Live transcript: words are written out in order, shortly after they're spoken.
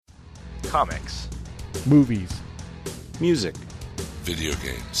Comics. Movies. Music. Video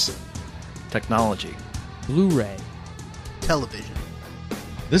games. Technology. Blu-ray. Television.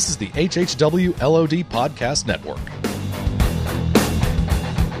 This is the HHW LOD Podcast Network.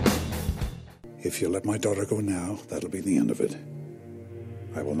 If you let my daughter go now, that'll be the end of it.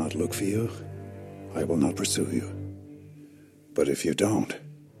 I will not look for you. I will not pursue you. But if you don't,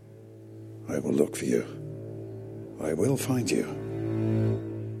 I will look for you. I will find you.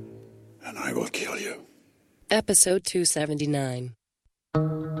 And I will kill you. Episode 279. The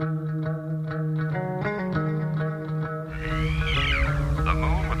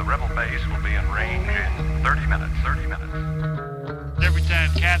moon with the rebel base will be in range in 30 minutes. Every time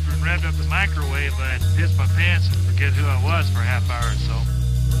Catherine revved up the microwave, I'd piss my pants and forget who I was for a half hour or so.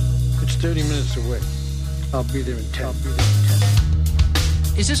 It's 30 minutes away. I'll be there in 10.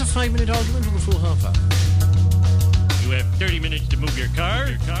 Is this a 5-minute argument or a full half hour? You have 30 minutes to move your car.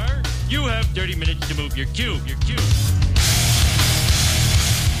 You have 30 minutes to move your cube.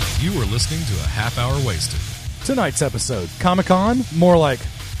 You are listening to a half hour wasted. Tonight's episode, Comic-Con, more like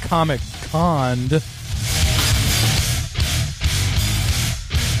Comic-Conned.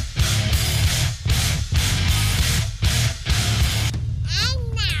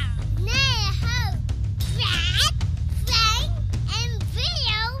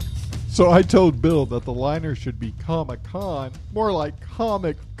 So I told Bill that the liner should be Comic-Con, more like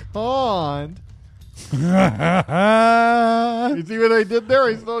Comic-Conned. You see what I did there?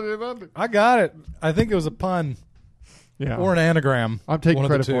 I still did under. I got it. I think it was a pun. Yeah. Or an anagram. I'm taking One of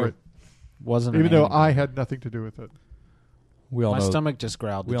credit the two. for it. Wasn't Even an though anagram. I had nothing to do with it. We all My know, stomach just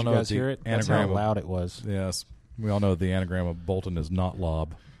growled. we Did all you know guys the hear it? That's how anagram of- loud it was. Yes. We all know the anagram of Bolton is not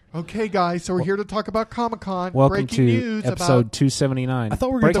lob. Okay, guys, so we're here to talk about Comic-Con. Welcome breaking to news episode about 279. I thought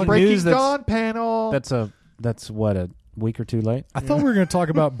we were the going to Breaking news Dawn panel. That's what, a week or two late? I thought we were going to talk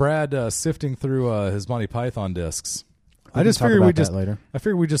about Brad sifting through his Monty Python discs. We can talk about that later. I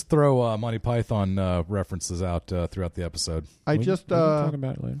figured we just throw Monty Python references out throughout the episode. I We just can talk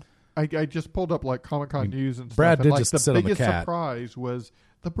about it later. I just pulled up like Comic-Con news and stuff. Brad and, did like, just the sit on the biggest cat. surprise was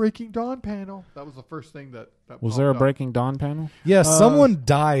the Breaking Dawn panel. That was the first thing that Was popped there a up. Breaking Dawn panel? Yeah, someone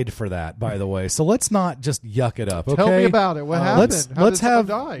died for that, by the way. So let's not just yuck it up. Okay? Tell me about it. What happened? How Let's did someone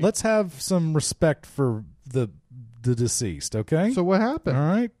die? let's have some respect for the deceased. Okay. So what happened? All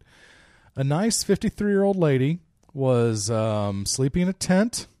right. A nice 53-year-old lady was sleeping in a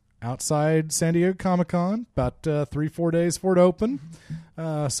tent outside San Diego Comic-Con about 3-4 days before it opened,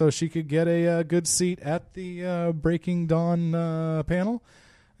 so she could get a good seat at the Breaking Dawn panel,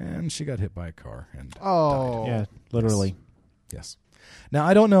 and she got hit by a car and died. Yeah, literally. Yes. Now,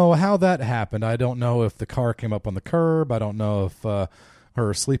 I don't know how that happened. I don't know if the car came up on the curb. I don't know if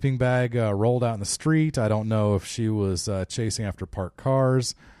her sleeping bag rolled out in the street. I don't know if she was chasing after parked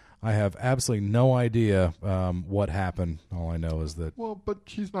cars. I have absolutely no idea what happened. All I know is that Well, but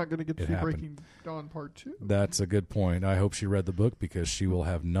she's not going to get to It see happened. Breaking Dawn Part 2. that's a good point. I hope she read the book because she will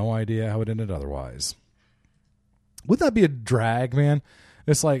have no idea how it ended otherwise. Would that be a drag, man?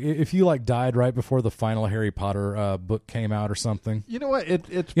 It's like if you like died right before the final Harry Potter book came out or something. You know what? It's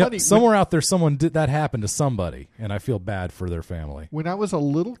Yep, funny. somewhere out there, someone did that happened to somebody, and I feel bad for their family. When I was a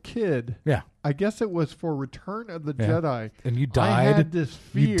little kid, Yeah, I guess it was for Return of the Yeah. Jedi. and you died. I had this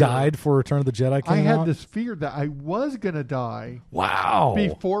fear. You died for Return of the Jedi came I had out? this fear that I was going to die Wow.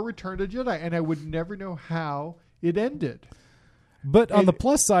 before Return of the Jedi, and I would never know how it ended. But on the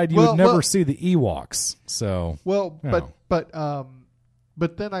plus side, you well, would never well- see the Ewoks. So Well, you but know.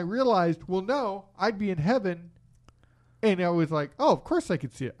 but then I realized, well, no, I'd be in heaven, and I was like, oh, of course I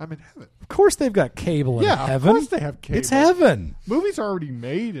could see it. I'm in heaven. Of course they've got cable in Yeah, heaven. of course they have cable. It's heaven. Movies are already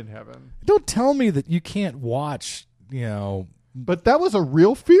made in heaven. Don't tell me that you can't watch, you know. But that was a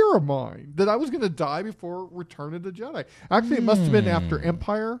real fear of mine, that I was going to die before Return of the Jedi. Actually, it must have been after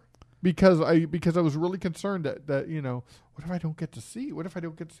Empire, because I was really concerned that you know, what if I don't get to see? What if I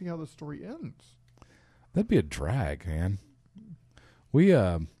don't get to see how the story ends? That'd be a drag, man. We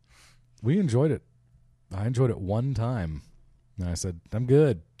enjoyed it. I enjoyed it one time. And I said, I'm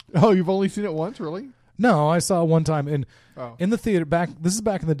good. Oh, you've only seen it once, really? No, I saw it one time in in the theater. This is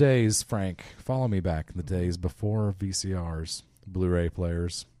back in the days, Frank. Follow me back in the days before VCRs, Blu-ray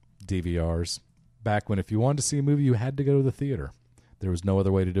players, DVRs. Back when if you wanted to see a movie, you had to go to the theater. There was no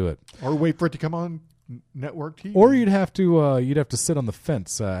other way to do it. Or wait for it to come on network TV. Or you'd have to sit on the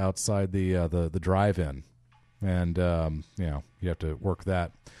fence outside the drive-in, and you know, you have to work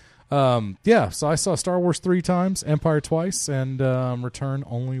that. So I saw Star Wars 3 times, Empire twice, and Return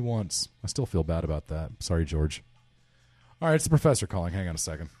only once. I still feel bad about that. Sorry, George. All right, it's the professor calling. Hang on a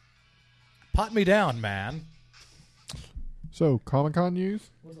second. Pot me down, man. So, Comic-Con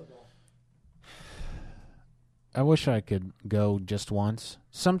news? I wish I could go just once.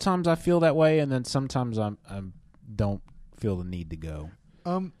 Sometimes I feel that way, and then sometimes I don't feel the need to go.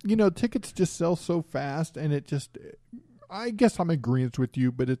 Tickets just sell so fast, and it just, I guess I'm in agreement with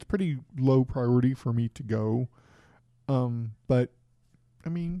you, but it's pretty low priority for me to go. But, I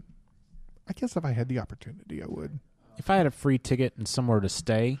mean, I guess if I had the opportunity, I would. If I had a free ticket and somewhere to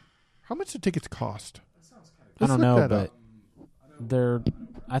stay. How much do tickets cost? I don't know, but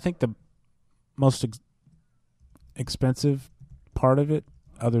I think the most expensive part of it,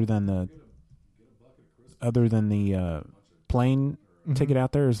 other than the plane ticket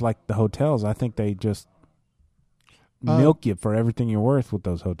out there, is like the hotels. I think they just milk you for everything you're worth with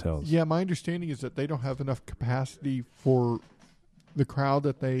those hotels. Yeah, my understanding is that they don't have enough capacity for the crowd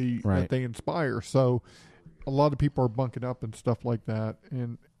that they inspire. So a lot of people are bunking up and stuff like that.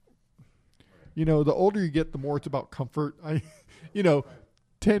 And the older you get, the more it's about comfort.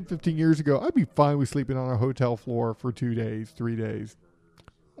 10, 15 years ago, I'd be fine with sleeping on a hotel floor for 2 days, 3 days.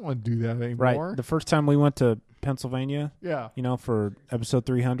 I don't want to do that anymore. Right. The first time we went to Pennsylvania, for episode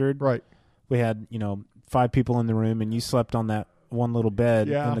 300, right, we had 5 people in the room, and you slept on that one little bed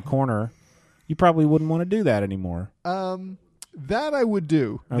in the corner. You probably wouldn't want to do that anymore. That I would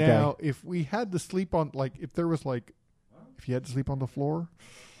do. Okay. Now, if we had to sleep on, if you had to sleep on the floor,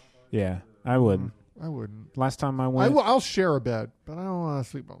 yeah, I wouldn't. I wouldn't. Last time I went, I'll share a bed, but I don't want to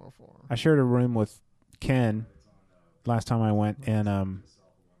sleep on the floor. I shared a room with Ken last time I went, and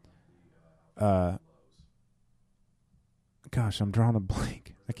gosh, I'm drawing a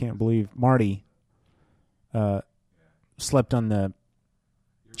blank. I can't believe Marty slept on the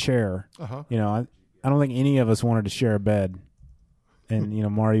chair. Uh-huh. I don't think any of us wanted to share a bed, and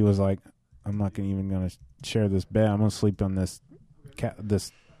Marty was like, "I'm not even going to share this bed. I'm going to sleep on this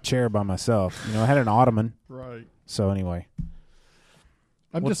chair by myself." I had an ottoman. Right. So anyway,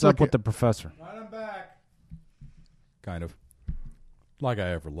 what's up with the professor? Right, I'm back. Kind of. Like I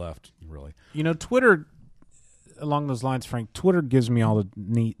ever left, really. Twitter, along those lines, Frank, Twitter gives me all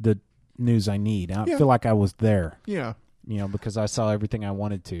the news I need. I feel like I was there. Yeah. Because I saw everything I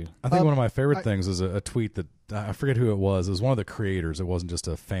wanted to. I think one of my favorite things is a tweet that I forget who it was. It was one of the creators. It wasn't just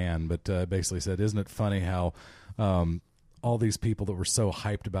a fan, but basically said, "Isn't it funny how all these people that were so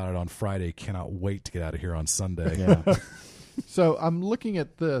hyped about it on Friday cannot wait to get out of here on Sunday?" Yeah. So I'm looking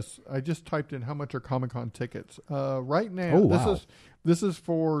at this. I just typed in how much are Comic-Con tickets. Right now, wow. This is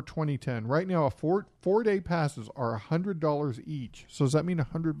for 2010. Right now, a 4-day passes are $100 each. So does that mean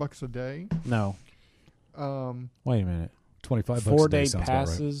 $100 a day? No. Wait a minute. $25 4 a day day sounds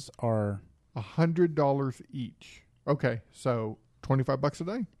passes are $100 each. Okay, so $25 a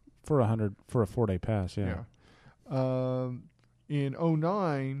day for a 4-day pass. Yeah. In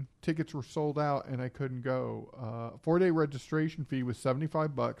 2009, tickets were sold out and I couldn't go. 4-day registration fee was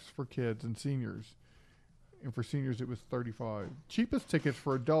 $75 for kids and seniors, and for seniors it was $35. Cheapest tickets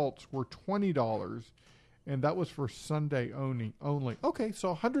for adults were $20, and that was for Sunday only. Okay,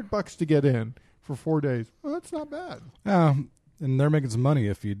 so $100 to get in for 4 days. Well, that's not bad. And they're making some money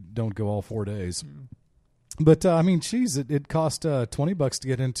if you don't go all 4 days. But it cost $20 to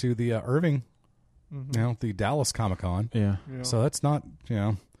get into the Irving. The Dallas Comic-Con. Yeah. So that's not,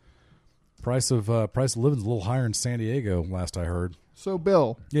 price of living's a little higher in San Diego, last I heard. So,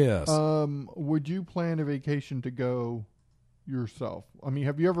 Bill. Yes. Would you plan a vacation to go yourself?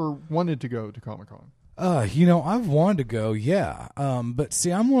 Have you ever wanted to go to Comic-Con? I've wanted to go, yeah. But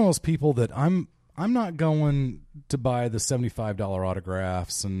see, I'm one of those people that I'm not going to buy the $75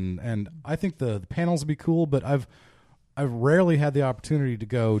 autographs, and I think the panels would be cool, but I've rarely had the opportunity to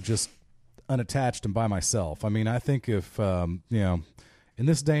go just unattached and by myself. I think if in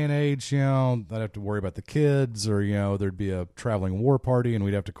this day and age, I'd have to worry about the kids, or there'd be a traveling war party and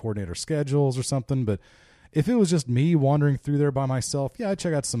we'd have to coordinate our schedules or something. But if it was just me wandering through there by myself, I'd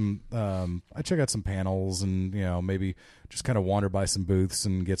check out some panels and maybe just kind of wander by some booths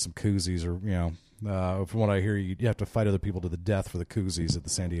and get some koozies, or from what I hear, you have to fight other people to the death for the koozies at the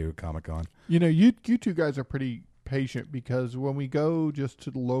San Diego Comic-Con. You two guys are pretty patient, because when we go just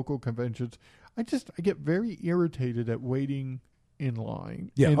to the local conventions, I get very irritated at waiting in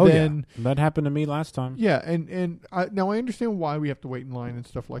line. Yeah, and that happened to me last time. Yeah, and now I understand why we have to wait in line and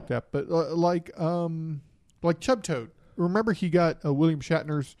stuff like that, but like Chub Toad, remember he got William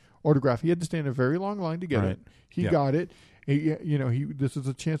Shatner's autograph. He had to stand in a very long line to get it. He got it. This is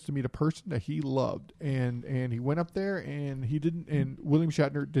a chance to meet a person that he loved, and he went up there and he didn't, and William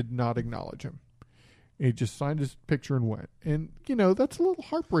Shatner did not acknowledge him. He just signed his picture and went. And, that's a little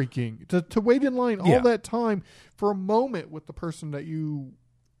heartbreaking to wait in line all that time for a moment with the person that you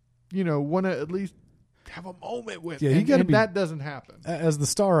want to at least have a moment with. Yeah, you and, gotta and be- that doesn't happen. As the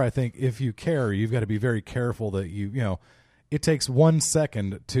star, I think if you care, you've got to be very careful that you know. It takes 1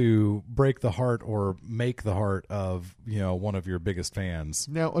 second to break the heart or make the heart of one of your biggest fans.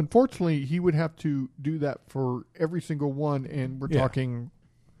 Now, unfortunately, he would have to do that for every single one, and we're talking,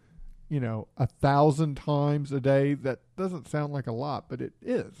 1,000 times a day. That doesn't sound like a lot, but it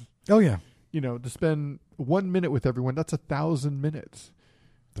is. Oh yeah, to spend 1 minute with everyone, that's 1,000 minutes.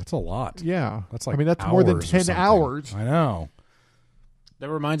 that's a lot. Yeah, That's like that's more than hours or 10 something. hours. I know. That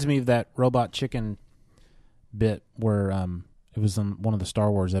reminds me of that Robot Chicken bit where it was on one of the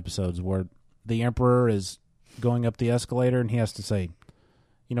Star Wars episodes where the Emperor is going up the escalator and he has to say,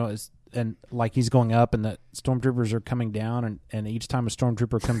 and like he's going up and the stormtroopers are coming down and each time a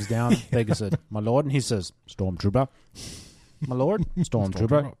stormtrooper comes down, Vega said, "My lord," and he says, "Stormtrooper, my lord,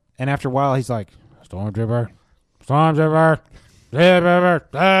 stormtrooper." And after a while, he's like, "Stormtrooper, stormtrooper."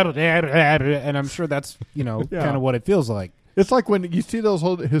 And I'm sure that's kind of what it feels like. It's like when you see those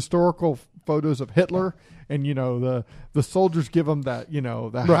old historical photos of Hitler, and the soldiers give him that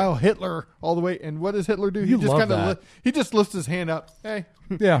the Heil Hitler all the way. And what does Hitler do? You he just love kind of that. he just lifts his hand up. Hey,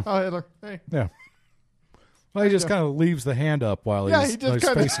 Yeah. Heil Hitler. Hey, Yeah. Well, he just kind of leaves the hand up while Yeah, he's, he just while he's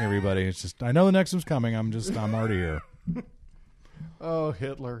kinda- facing everybody. It's just, I know the next one's coming. I'm already here. oh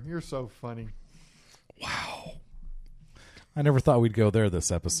Hitler, you're so funny. I never thought we'd go there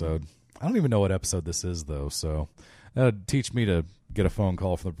this episode. I don't even know what episode this is, though, so that'd teach me to get a phone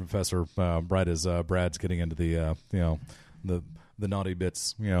call from the professor right as Brad's getting into the the naughty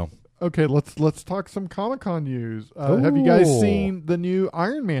bits. Okay, let's talk some Comic-Con news. Have you guys seen the new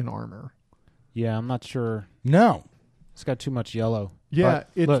Iron Man armor? Yeah, I'm not sure. No, It's got too much yellow. Yeah,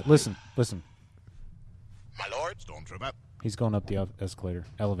 But listen. My lord, Stormtrooper. He's going up the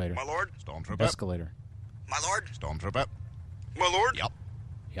elevator. My lord, Stormtrooper. Escalator. My lord, Stormtrooper. My lord. Yep.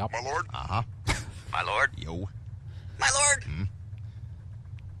 My lord. Uh-huh. My lord. Yo. My lord.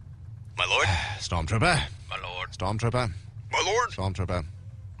 My lord. Stormtrooper. My lord. Stormtrooper. My lord. Stormtrooper.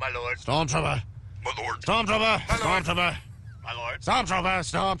 My lord. Stormtrooper. My lord. Stormtrooper. Stormtrooper. My lord. Stormtrooper.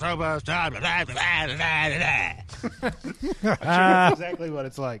 That's exactly what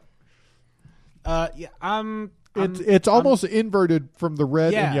it's like. It's almost inverted from the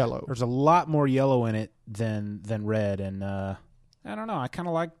red and yellow. There's a lot more yellow in it than red, and I don't know. I kind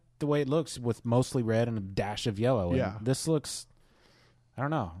of like the way it looks with mostly red and a dash of yellow. Yeah. And this looks, I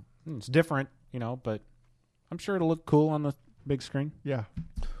don't know. It's different, but I'm sure it'll look cool on the big screen. Yeah,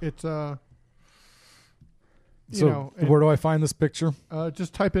 it's so where do I find this picture?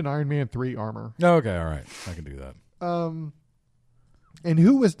 just type in Iron Man 3 armor. Okay, all right, I can do that. And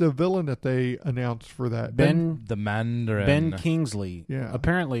who was the villain that they announced for that? Ben The Mandarin. Ben Kingsley. Yeah.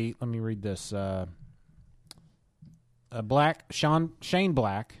 Apparently, let me read this. Shane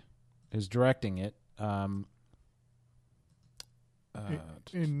Black is directing it. And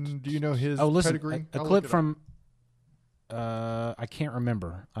do you know his listen, pedigree? a I'll clip look it up. from. I can't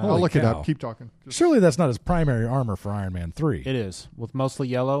remember. I'll look it cow. up. Keep talking. Surely that's not his primary armor for Iron Man 3. It is, with mostly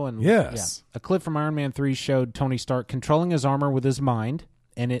yellow and Yes. yeah. A clip from Iron Man 3 showed Tony Stark controlling his armor with his mind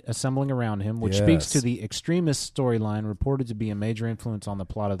and it assembling around him, which speaks to the Extremist storyline reported to be a major influence on the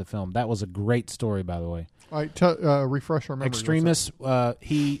plot of the film. That was a great story, by the way. All right, refresh our memory. Extremist,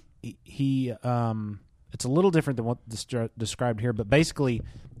 he it's a little different than what described here, but basically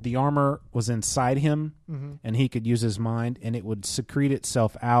the armor was inside him, and he could use his mind, and it would secrete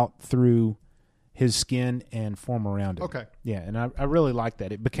itself out through his skin and form around it. Okay. Yeah, and I really like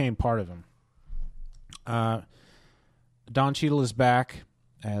that. It became part of him. Don Cheadle is back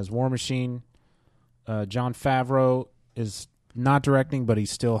as War Machine. Jon Favreau is not directing, but he's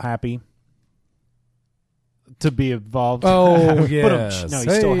still happy to be involved. Oh, yes. No,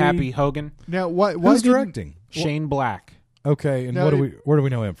 he's still Hey. happy. Hogan. Now, what? Who's directing? Shane Black. Okay, and Now where do we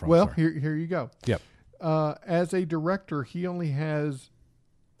know him from? Well, Sorry. here you go. Yep. As a director, he only has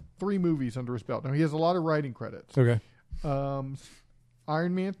 3 movies under his belt. Now, he has a lot of writing credits. Okay.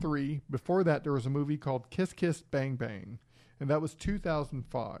 Iron Man 3. Before that, there was a movie called Kiss Kiss Bang Bang, and that was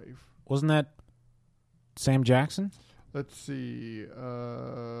 2005. Wasn't that Sam Jackson? Let's see.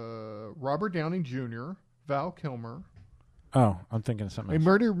 Robert Downey Jr., Val Kilmer. Oh, I'm thinking of something A else.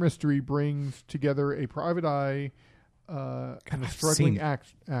 murder mystery brings together a private eye and a I've struggling seen-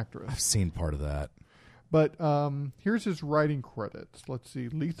 actress. I've seen part of that. But here's his writing credits. Let's see.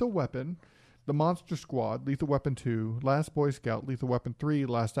 Lethal Weapon, The Monster Squad, Lethal Weapon 2, Last Boy Scout, Lethal Weapon 3,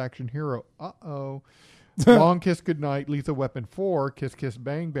 Last Action Hero, Long Kiss Goodnight, Lethal Weapon 4, Kiss Kiss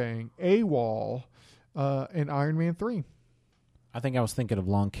Bang Bang, AWOL, and Iron Man 3. I think I was thinking of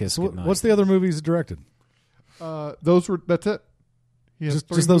Long Kiss So Goodnight. what's the other movies he directed? That's it. He has Just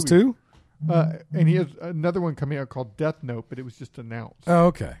 3 those movies. 2? And he has another one coming out called Death Note, but it was just announced. Oh,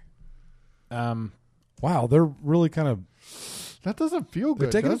 okay. Wow, they're really kind of. That doesn't feel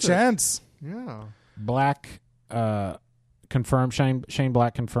good. They're taking a chance. Yeah. Black confirmed. Shane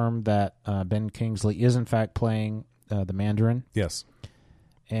Black confirmed that Ben Kingsley is in fact playing the Mandarin. Yes.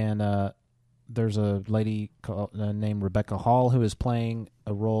 And there's a lady named Rebecca Hall who is playing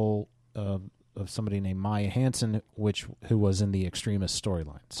a role of somebody named Maya Hansen, who was in the Extremist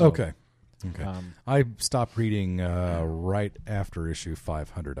storyline. So, Okay. I stopped reading right after issue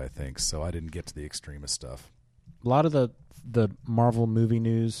 500, I think, so I didn't get to the Extremist stuff. A lot of the Marvel movie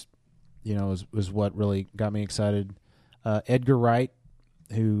news, is what really got me excited. Edgar Wright,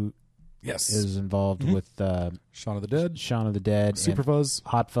 who is involved with Shaun of the Dead, Super Fuzz,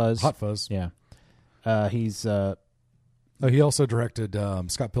 Hot Fuzz. Yeah. He's he also directed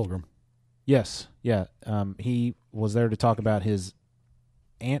Scott Pilgrim. Yes, yeah. He was there to talk about his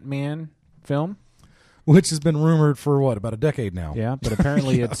Ant-Man film, which has been rumored for about a decade now. Yeah, but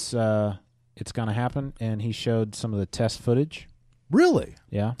apparently it's going to happen, and he showed some of the test footage. Really?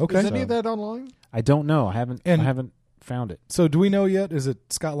 Yeah. Okay. Is any of that online? I don't know. I haven't found it. So do we know yet? Is it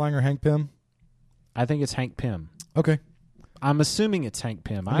Scott Lang or Hank Pym? I think it's Hank Pym. Okay. I'm assuming it's Hank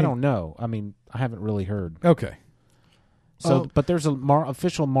Pym. I don't know. I mean, I haven't really heard. Okay. So, but there's a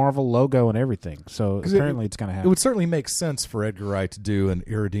official Marvel logo and everything. So apparently it's going to happen. It would certainly make sense for Edgar Wright to do an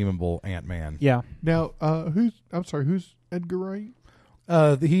irredeemable Ant-Man. Yeah. Now, who's Edgar Wright?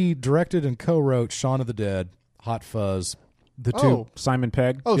 He directed and co-wrote Shaun of the Dead, Hot Fuzz, the two. Simon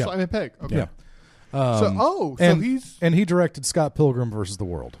Pegg. Oh, yeah. Simon Pegg. Okay. Yeah. So he directed Scott Pilgrim versus the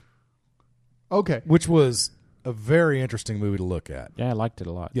World. Okay. Which was a very interesting movie to look at. Yeah, I liked it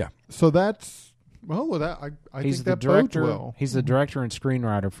a lot. Yeah. So that's I he's think the that director. bodes well. He's the director and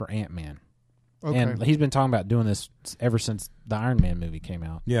screenwriter for Ant-Man. Okay. And he's been talking about doing this ever since the Iron Man movie came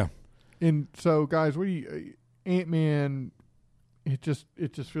out. Yeah. And so, guys, what do you Ant-Man? It just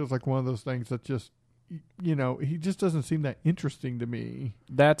feels like one of those things that just he just doesn't seem that interesting to me.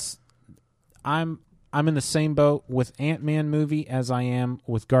 I'm in the same boat with Ant-Man movie as I am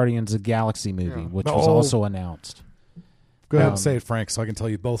with Guardians of the Galaxy movie, which was also announced. Go ahead and say it, Frank, so I can tell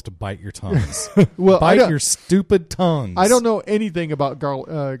you both to bite your tongues. Well, bite your stupid tongues. I don't know anything about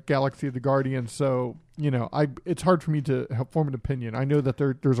Galaxy of the Guardians, so it's hard for me to form an opinion. I know that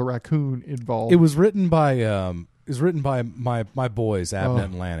there's a raccoon involved. It was written by my boys, Abnett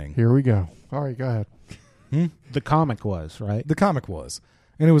and Lanning. Here we go. All right, go ahead. The comic was, right? The comic was,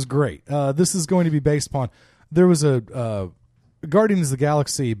 and it was great. This is going to be based upon. There was a Guardians of the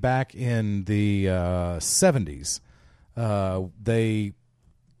Galaxy back in the 70s. They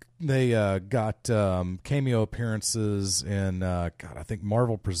got cameo appearances in I think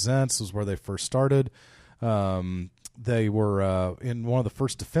Marvel Presents was where they first started. They were in one of the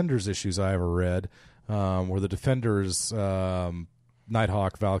first Defenders issues I ever read, where the Defenders,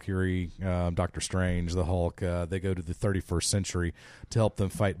 Nighthawk, Valkyrie, Doctor Strange, the Hulk, they go to the 31st century to help them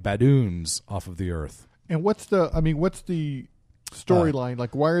fight Badoons off of the Earth. And what's the storyline?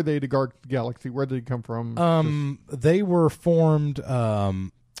 Like, why are they to guard the galaxy? Where did they come from? They were formed.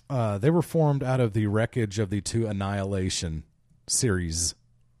 They were formed out of the wreckage of the 2 Annihilation series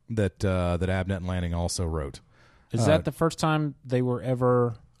that Abnett and Lanning also wrote. Is that the first time they were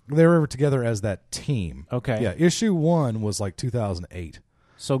ever together as that team? Okay. Yeah. Issue 1 was like 2008.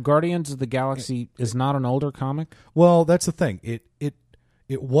 So Guardians of the Galaxy is not an older comic? Well, that's the thing.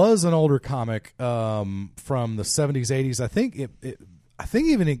 It was an older comic from the 70s, 80s. I think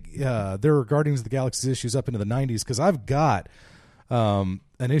even there were Guardians of the Galaxy issues up into the 90s, because I've got an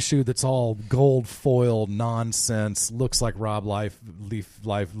issue that's all gold foil nonsense. Looks like Rob Liefeld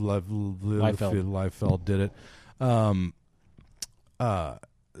did it.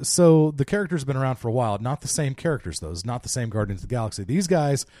 So the characters have been around for a while. Not the same characters, though. It's not the same Guardians of the Galaxy. These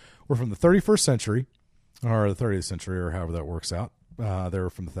guys were from the 31st century, or the 30th century, or however that works out. They were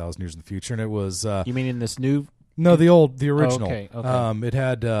from 1,000 years in the future, and it was. You mean in this new? No, the original. Oh, okay. It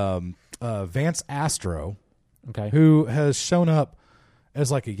had Vance Astro, okay, who has shown up as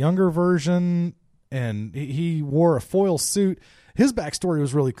like a younger version, and he wore a foil suit. His backstory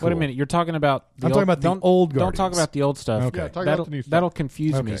was really cool. Wait a minute, you're talking about the I'm talking about the old Guardians. Don't talk about the old stuff. Okay. Yeah, talk about the new stuff. That'll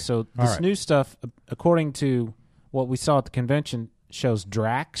confuse me. Okay. So All this right. new stuff, according to what we saw at the convention, shows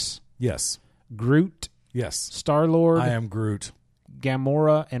Drax, Yes. Groot, Yes. Star-Lord, I am Groot.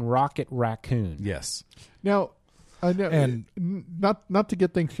 Gamora, and Rocket Raccoon. Yes. Now, I know, And- not to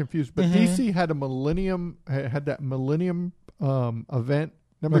get things confused, but DC had that Millennium event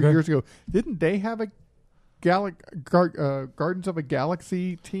a number of years ago. Didn't they have a Guardians of a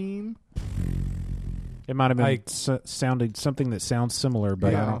Galaxy team? It might have been sounded something that sounds similar,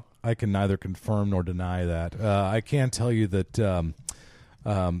 but Yeah. I can neither confirm nor deny that. I can tell you that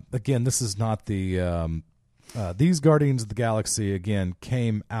again, this is not the these Guardians of the Galaxy again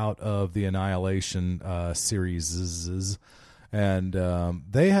came out of the Annihilation series, and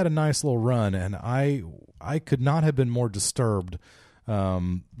they had a nice little run, and I could not have been more disturbed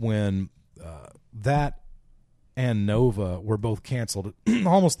when that and Nova were both canceled at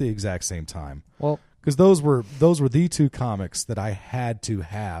almost the exact same time. Well, because those were the two comics that I had to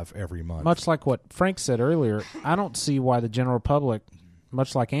have every month. Much like what Frank said earlier, I don't see why the general public,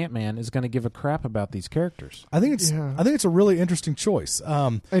 much like Ant-Man, is going to give a crap about these characters. I think it's a really interesting choice.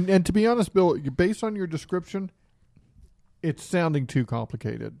 And to be honest, Bill, based on your description, it's sounding too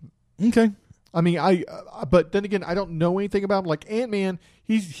complicated. Okay. I mean, but then again, I don't know anything about him. Like Ant-Man,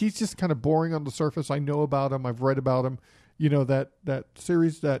 he's just kind of boring on the surface. I know about him. I've read about him. You know, that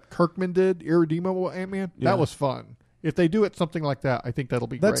series that Kirkman did, Irredeemable Ant-Man, that was fun. If they do it something like that, I think that'll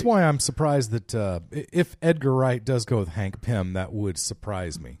be great. That's why I'm surprised that if Edgar Wright does go with Hank Pym, that would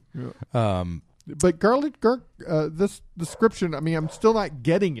surprise me. Yeah. But this description, I mean, I'm still not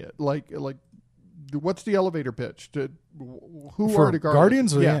getting it. Like, what's the elevator pitch? Who are the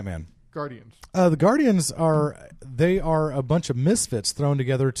Guardians or Ant-Man? Guardians. The Guardians are a bunch of misfits thrown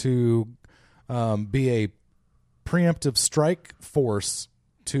together to be a preemptive strike force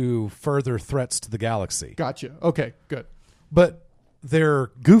to further threats to the galaxy. Gotcha. Okay, good. But they're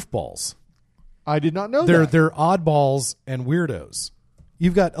goofballs. I did not know that. They're oddballs and weirdos.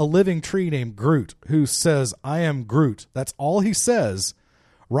 You've got a living tree named Groot who says, "I am Groot." That's all he says.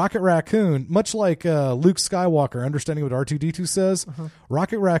 Rocket Raccoon, much like Luke Skywalker understanding what R2-D2 says,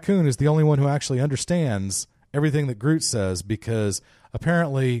 Rocket Raccoon is the only one who actually understands everything that Groot says, because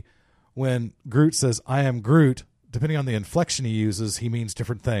apparently when Groot says, "I am Groot," depending on the inflection he uses, he means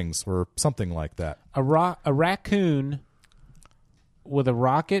different things or something like that. A raccoon with a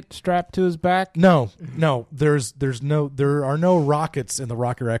rocket strapped to his back? No. There are no rockets in the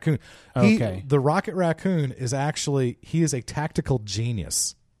Rocket Raccoon. Okay. The Rocket Raccoon is a tactical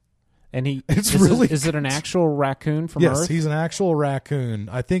genius. And is it an actual raccoon from Earth? Yes, he's an actual raccoon.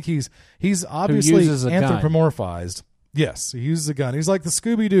 I think he's obviously anthropomorphized. Yes, he uses a gun. He's like the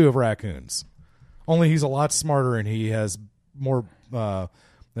Scooby-Doo of raccoons. Only he's a lot smarter and he has more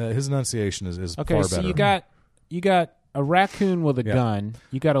his enunciation is far better. Okay, so you got a raccoon with a gun.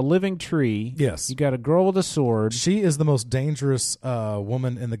 You got a living tree. Yes. You got a girl with a sword. She is the most dangerous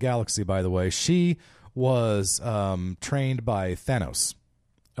woman in the galaxy, by the way. She was trained by Thanos.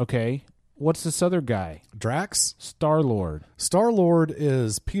 Okay. What's this other guy? Drax? Star-Lord. Star-Lord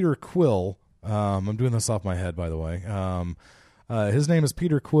is Peter Quill. I'm doing this off my head, by the way. His name is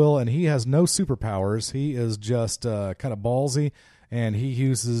Peter Quill, and he has no superpowers. He is just kind of ballsy, and he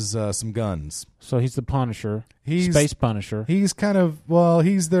uses some guns. So he's the Punisher. Space Punisher. He's kind of,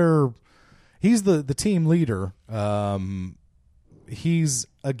 he's the team leader.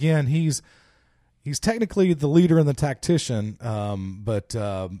 He's technically the leader and the tactician, but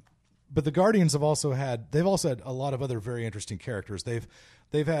the Guardians have also had a lot of other very interesting characters.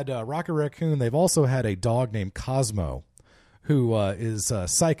 They've had Rocket Raccoon. They've also had a dog named Cosmo, who is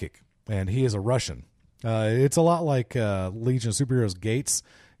psychic, and he is a Russian. It's a lot like Legion of Superheroes Gates.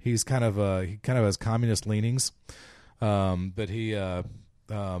 He's kind of has communist leanings, but he I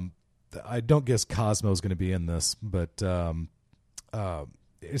don't guess Cosmo's going to be in this, but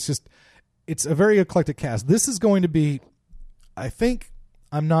it's a very eclectic cast. This is going to be, I think,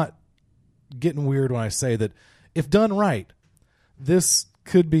 I'm not getting weird when I say that if done right, this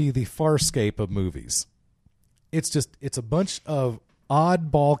could be the Farscape of movies. It's a bunch of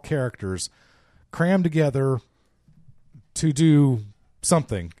oddball characters crammed together to do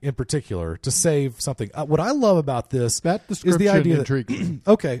something in particular, to save something. What I love about this is the idea that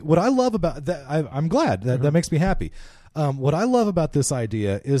okay, what I love about that, I'm glad that makes me happy. What I love about this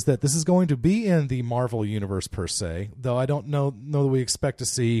idea is that this is going to be in the Marvel universe per se, though I don't know that we expect to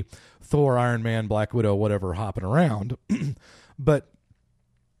see Thor, Iron Man, Black Widow, whatever hopping around. But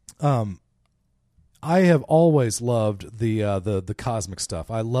I have always loved the cosmic stuff.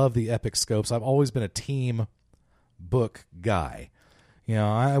 I love the epic scopes. I've always been a team book guy. You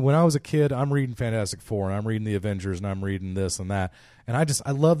know, when I was a kid, I'm reading Fantastic Four, and I'm reading the Avengers, and I'm reading this and that, and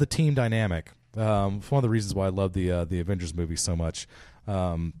I love the team dynamic. It's one of the reasons why I love the Avengers movie so much.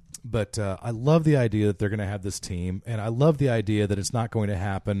 But I love the idea that they're going to have this team, and I love the idea that it's not going to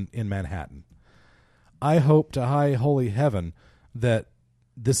happen in Manhattan. I hope to high holy heaven that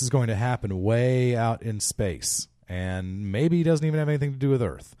this is going to happen way out in space, and maybe it doesn't even have anything to do with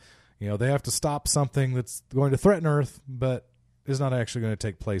Earth. You know, they have to stop something that's going to threaten Earth, but is not actually going to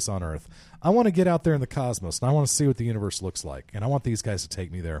take place on Earth. I want to get out there in the cosmos, and I want to see what the universe looks like, and I want these guys to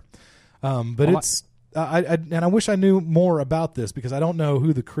take me there. But I wish I knew more about this because I don't know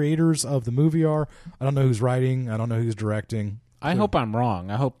who the creators of the movie are. I don't know who's writing. I don't know who's directing. I hope I'm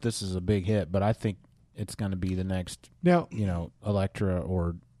wrong. I hope this is a big hit, but I think it's going to be the next, Elektra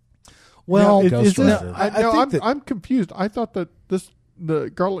or. Well, Ghost Rider. I'm confused. I thought that that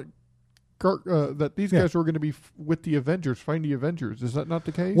these guys were going to be with the Avengers, find the Avengers. Is that not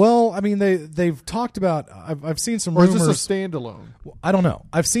the case? Well, I mean, they've talked about. I've seen some rumors. Or is this a standalone? I don't know.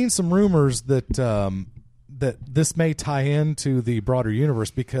 I've seen some rumors that that this may tie into the broader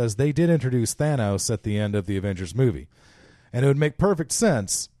universe because they did introduce Thanos at the end of the Avengers movie, and it would make perfect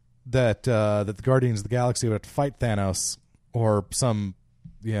sense that that the Guardians of the Galaxy would have to fight Thanos or some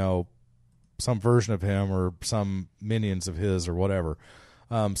version of him or some minions of his or whatever.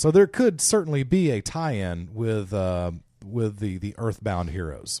 So there could certainly be a tie-in with the Earthbound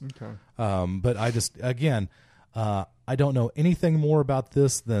heroes. Okay. But I just I don't know anything more about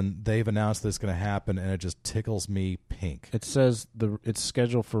this than they've announced that it's going to happen, and it just tickles me pink. It says it's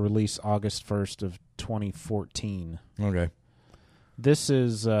scheduled for release August 1st of 2014. Okay. This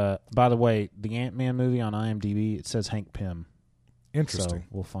is, by the way, the Ant-Man movie on IMDb. It says Hank Pym. Interesting. So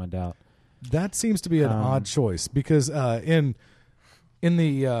we'll find out. That seems to be an odd choice because in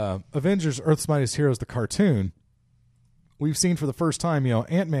the Avengers Earth's Mightiest Heroes, the cartoon, we've seen for the first time,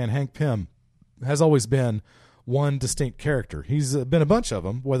 Ant-Man, Hank Pym, has always been one distinct character. He's been a bunch of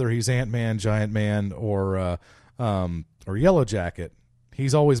them, whether he's Ant-Man, Giant Man, or Yellow Jacket.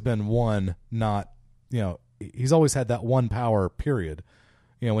 He's always been one, he's always had that one power, period.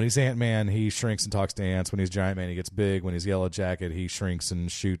 When he's Ant-Man, he shrinks and talks to ants. When he's Giant Man, he gets big. When he's Yellow Jacket, he shrinks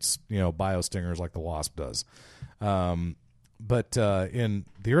and shoots, biostingers like the Wasp does. But in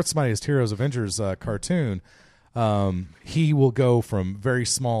the Earth's Mightiest Heroes Avengers cartoon, he will go from very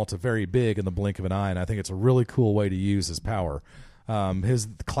small to very big in the blink of an eye, and I think it's a really cool way to use his power. His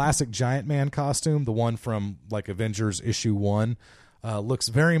classic Giant Man costume, the one from like Avengers issue 1, looks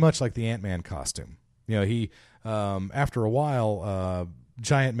very much like the Ant-Man costume. He after a while,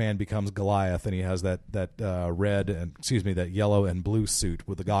 Giant Man becomes Goliath, and he has that yellow and blue suit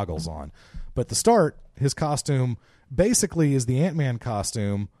with the goggles on. But at the start, his costume basically is the Ant-Man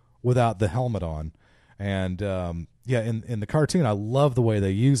costume without the helmet on. And in the cartoon, I love the way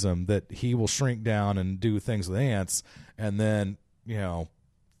they use him, that he will shrink down and do things with ants, and then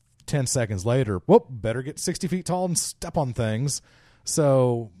 10 seconds later, better get 60 feet tall and step on things.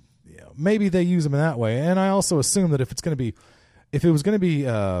 So maybe they use him in that way. And I also assume that if it was going to be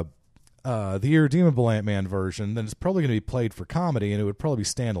the Irredeemable Ant-Man version, then it's probably going to be played for comedy, and it would probably be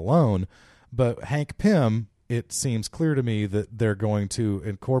standalone. But Hank Pym, it seems clear to me that they're going to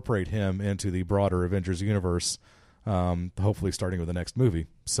incorporate him into the broader Avengers universe, hopefully starting with the next movie.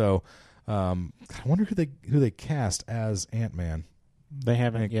 So I wonder who they cast as Ant-Man. They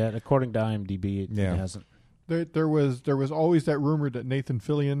haven't yet. According to IMDb, it hasn't. There was always that rumor that Nathan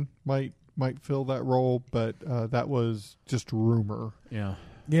Fillion might fill that role, but that was just rumor. Yeah.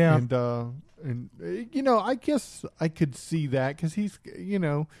 And I guess I could see that because he's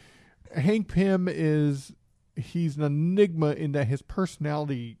Hank Pym he's an enigma in that his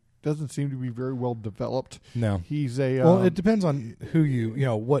personality doesn't seem to be very well developed. No, he's a well. It depends on who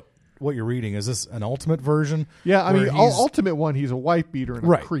what you're reading. Is this an Ultimate version? Yeah, I mean, Ultimate one, he's a wife beater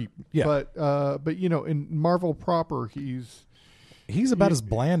and a creep. Yeah, but in Marvel proper, he's about as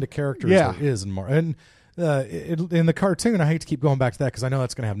bland a character as there is in Marvel. And in the cartoon, I hate to keep going back to that because I know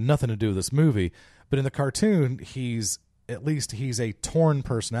that's going to have nothing to do with this movie. But in the cartoon, he's a torn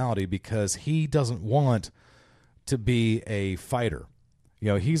personality because he doesn't want to be a fighter.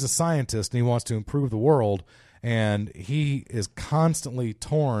 He's a scientist and he wants to improve the world, and he is constantly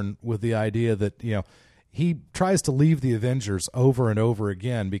torn with the idea that he tries to leave the Avengers over and over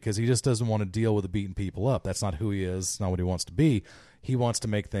again because he just doesn't want to deal with beating people up. That's not who he is. It's not what he wants to be. He wants to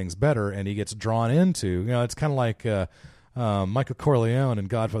make things better, and he gets drawn into, it's kind of like Michael Corleone in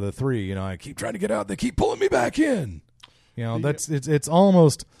Godfather 3. I keep trying to get out. They keep pulling me back in. It's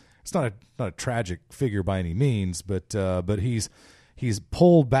almost, it's not a tragic figure by any means, but he's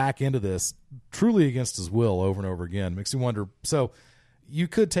pulled back into this truly against his will over and over again. Makes you wonder. So you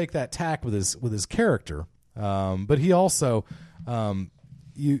could take that tack with his character, but he also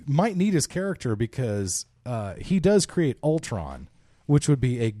you might need his character because he does create Ultron, which would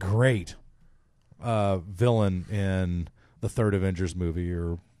be a great villain in the third Avengers movie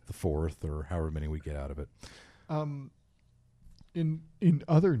or the fourth or however many we get out of it. In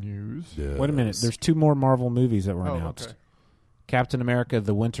other news, yes. Wait a minute. There's 2 more Marvel movies that were announced. Okay. Captain America: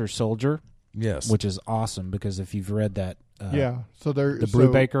 The Winter Soldier. Yes, which is awesome because if you've read that So they're the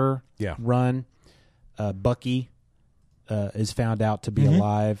Brubaker Yeah. run. Bucky is found out to be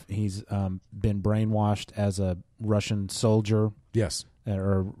alive. He's been brainwashed as a Russian soldier. Yes.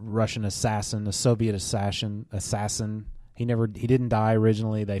 Or Russian assassin, a Soviet assassin. He didn't die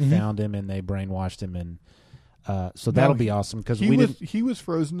originally. They found him and they brainwashed him, and so that'll be awesome because he was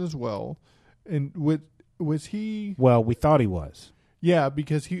frozen as well. And was he? Well, we thought he was. Yeah,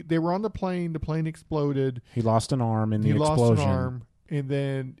 because they were on the plane. The plane exploded. He lost an arm in the explosion. He lost an arm, and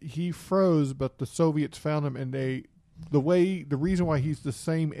then he froze. But the Soviets found him, and the reason why he's the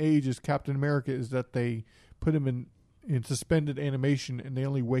same age as Captain America is that they put him in suspended animation, and they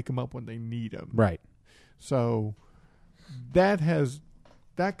only wake him up when they need him. Right. So that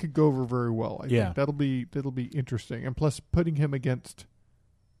could go over very well. I think that'll be interesting, and plus putting him against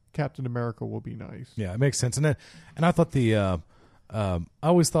Captain America will be nice. Yeah, it makes sense. And I thought I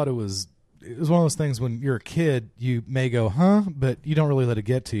always thought it was one of those things when you're a kid, you may go, huh, but you don't really let it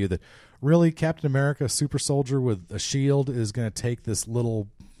get to you that really Captain America, super soldier with a shield, is going to take this little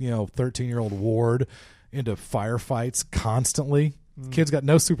 13-year-old ward into firefights constantly. Kid's got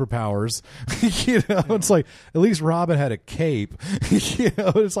no superpowers. It's like at least Robin had a cape.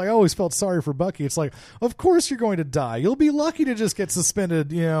 It's like I always felt sorry for Bucky. It's like, of course you're going to die. You'll be lucky to just get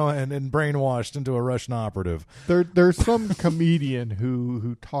suspended, and brainwashed into a Russian operative. There's some comedian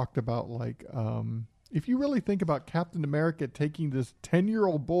who talked about like if you really think about Captain America taking this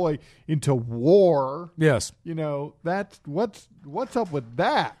 10-year-old boy into war, yes, that's what's up with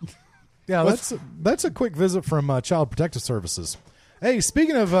that. Yeah, that's a quick visit from Child Protective Services. Hey,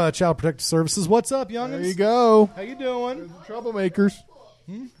 speaking of Child Protective Services, what's up, youngins? There you go. How you doing? There's the troublemakers.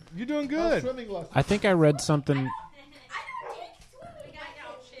 You doing good? I think I read something.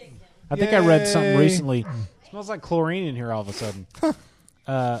 I read something recently. It smells like chlorine in here all of a sudden.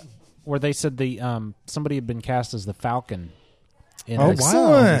 Where they said somebody had been cast as the Falcon.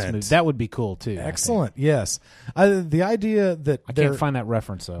 Excellent. That would be cool too. Excellent. Yes. The idea that I can't find that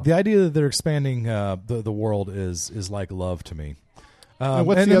reference though. The idea that they're expanding the world is like love to me.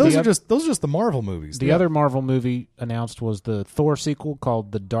 And those are just the Marvel movies. The other Marvel movie announced was the Thor sequel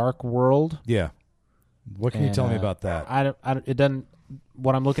called The Dark World. Yeah. What can you tell me about that? It doesn't.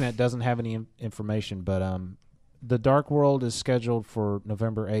 What I'm looking at doesn't have any information, but The Dark World is scheduled for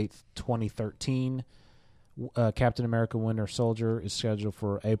November 8th, 2013. Captain America Winter Soldier is scheduled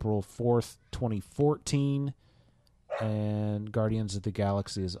for April 4th, 2014. And Guardians of the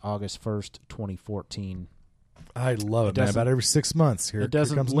Galaxy is August 1st, 2014. I love it, man. About every 6 months. Here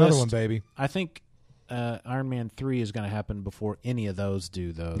comes another one, baby. I think Iron Man 3 is going to happen before any of those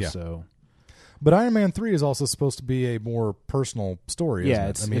do, though. Yeah. So. But Iron Man 3 is also supposed to be a more personal story,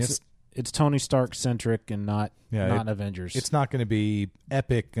 isn't it? It's Tony Stark-centric and not Avengers. It's not going to be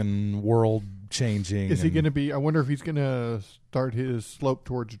epic and world-changing. Is he going to be... I wonder if he's going to start his slope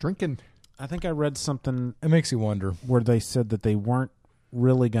towards drinking. I think I read something... It makes you wonder. Where they said that they weren't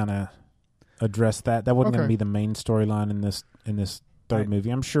really going to address that. That wasn't going to be the main storyline in this third movie.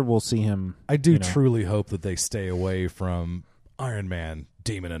 I'm sure we'll see him... I do truly hope that they stay away from Iron Man,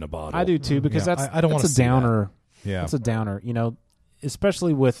 Demon in a Bottle. I do, too, because I don't want to a downer. Yeah. That's a downer.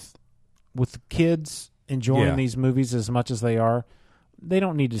 Especially with kids enjoying these movies as much as they are, they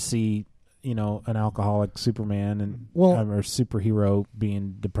don't need to see an alcoholic Superman or superhero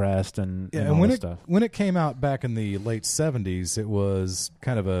being depressed and all that stuff. When it came out back in the late 70s, it was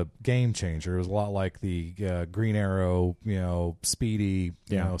kind of a game changer. It was a lot like the Green Arrow, Speedy.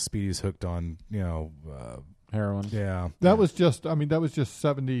 Speedy's hooked on heroin. Yeah, that was just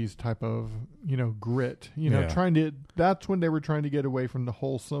 70s type of grit. That's when they were trying to get away from the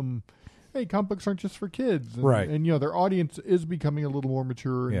wholesome. Hey, comic books aren't just for kids, right? And their audience is becoming a little more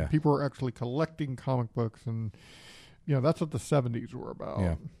mature, and Yeah. people are actually collecting comic books, and that's what the 70s were about.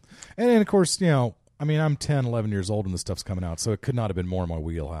 Yeah, and then of course, I'm 10, 11 years old when this stuff's coming out, so it could not have been more in my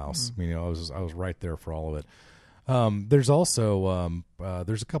wheelhouse. Mm-hmm. I was right there for all of it. There's also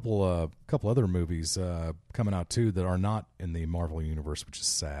there's a couple other movies coming out too that are not in the Marvel universe, which is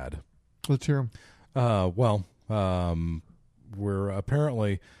sad. Let's hear them. We're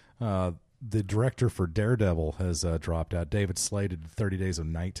apparently the director for Daredevil has dropped out. David Slade did 30 Days of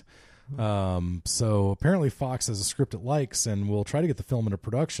Night. So apparently Fox has a script it likes and will try to get the film into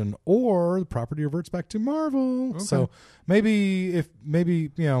production, or the property reverts back to Marvel. Okay. So maybe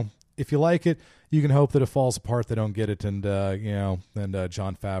if you like it, you can hope that it falls apart. They don't get it, and Jon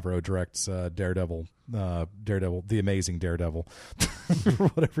Favreau directs Daredevil, the Amazing Daredevil,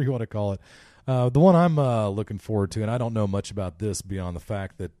 whatever you want to call it. The one I'm looking forward to, and I don't know much about this beyond the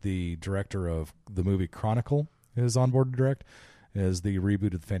fact that the director of the movie Chronicle is on board to direct, is the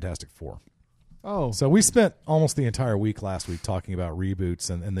reboot of the Fantastic Four. Oh. So we spent almost the entire week last week talking about reboots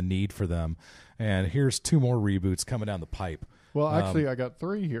and the need for them. And here's 2 more reboots coming down the pipe. Well, actually, I got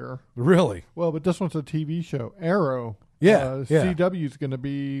 3 here. Really? Well, but this one's a TV show. Arrow. Yeah. CW is going to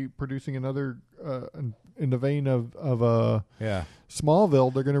be producing another in the vein of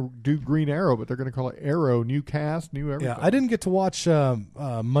Smallville. They're going to do Green Arrow, but they're going to call it Arrow. New cast, new everything. Yeah, I didn't get to watch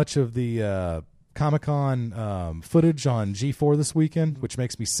much of the Comic-Con footage on G4 this weekend, which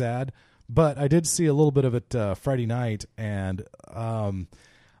makes me sad. But I did see a little bit of it Friday night, and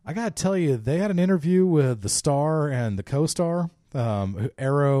I got to tell you, they had an interview with the star and the co-star,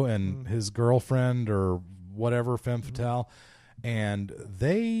 Arrow and his girlfriend or whatever, femme fatale, and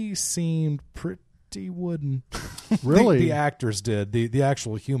they seemed pretty wooden. Really? The actors did. The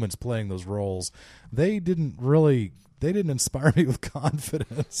actual humans playing those roles. They didn't inspire me with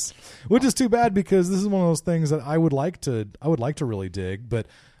confidence, which is too bad because this is one of those things that I would like to really dig, but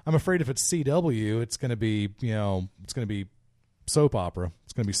I'm afraid if it's CW, it's going to be, soap opera.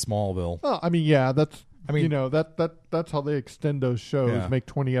 It's going to be Smallville. Oh, I mean, that's how they extend those shows. Yeah. Make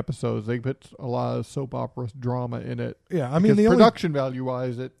 20 episodes. They put a lot of soap opera drama in it. Yeah, I mean, the production value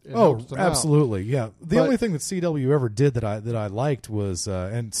wise, it helps them absolutely, out. yeah. The only thing that CW ever did that I liked was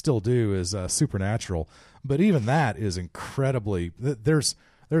and still do is Supernatural. But even that is incredibly. There's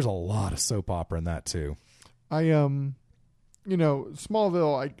a lot of soap opera in that too.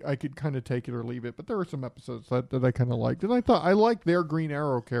 Smallville, I could kind of take it or leave it, but there were some episodes that I kind of liked, and I liked their Green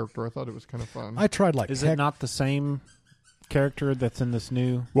Arrow character. I thought it was kind of fun. I tried Is it not the same character that's in this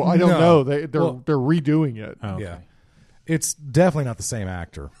new? Well, I don't know. They're redoing it. Oh, okay. Yeah, it's definitely not the same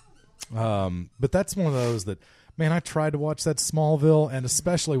actor. But that's one of those that, man, I tried to watch that Smallville, and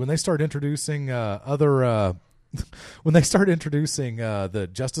especially when they start introducing when they start introducing the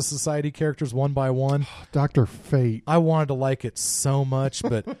Justice Society characters one by one. Dr. Fate. I wanted to like it so much,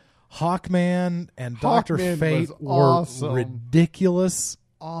 but Hawkman and Dr. Hawkman Fate was were awesome. ridiculous.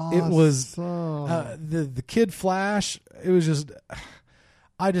 Awesome. It was the Kid Flash. It was just,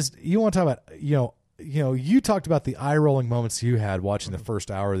 you want to talk about, you talked about the eye-rolling moments you had watching the first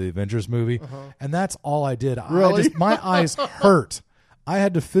hour of the Avengers movie, and that's all I did. Really? My eyes hurt. I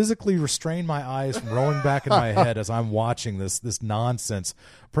had to physically restrain my eyes from rolling back in my head as I'm watching this nonsense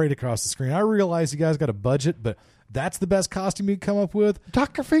parade across the screen. I realize you guys got a budget, but that's the best costume you come up with.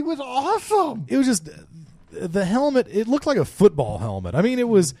 Dr. Fate was awesome. It was just the helmet. It looked like a football helmet. I mean,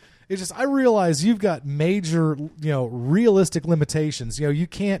 it's just, I realize you've got major, realistic limitations. You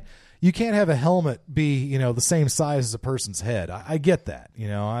can't have a helmet be, the same size as a person's head. I get that.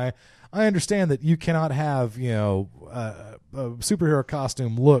 I understand that you cannot have, a superhero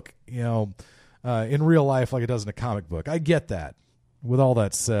costume look, in real life like it does in a comic book. I get that. With all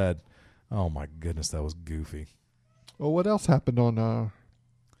that said, oh my goodness, that was goofy. Well, what else happened on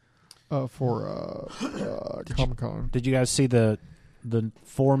Comic-Con? Did you guys see the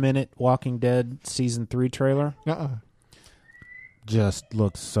 4-minute Walking Dead season 3 trailer? Just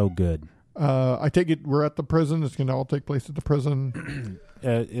looks so good. I take it we're at the prison. It's going to all take place at the prison.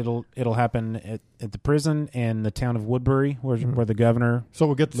 It'll happen at the prison and the town of Woodbury, where the governor. So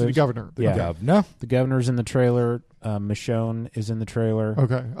we'll get to see the governor. The governor's in the trailer. Michonne is in the trailer.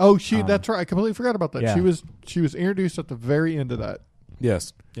 Okay. Oh, that's right. I completely forgot about that. Yeah. She was introduced at the very end of that.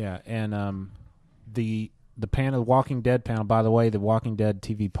 Yes. Yeah, and the panel, the Walking Dead panel. By the way, the Walking Dead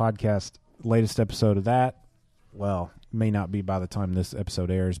TV podcast, latest episode of that. Well, may not be by the time this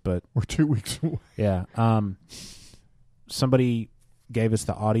episode airs, but we're 2 weeks away. Yeah. Somebody gave us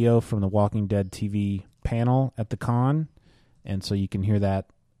the audio from the Walking Dead TV panel at the con, and so you can hear that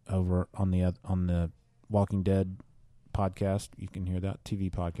over on the Walking Dead podcast. You can hear that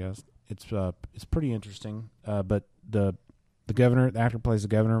TV podcast. It's pretty interesting. But the governor, the actor who plays the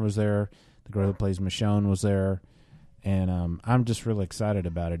governor, was there. The girl who plays Michonne was there, and I'm just really excited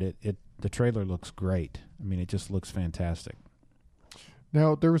about it. The trailer looks great. I mean, it just looks fantastic.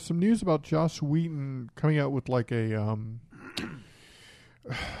 Now, there was some news about Joss Whedon coming out with like a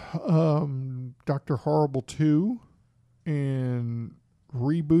Dr. Horrible 2 and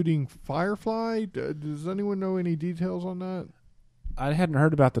rebooting Firefly. Does anyone know any details on that? I hadn't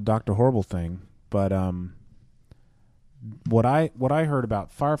heard about the Dr. Horrible thing, but what I heard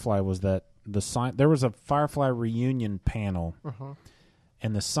about Firefly was that there was a Firefly reunion panel,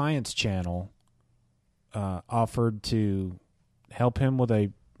 and the Science Channel offered to help him with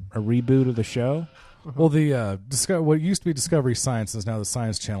a reboot of the show. Well, what used to be Discovery Science is now the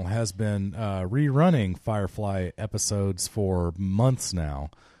Science Channel has been rerunning Firefly episodes for months now,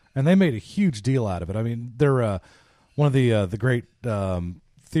 and they made a huge deal out of it. I mean, they're one of the great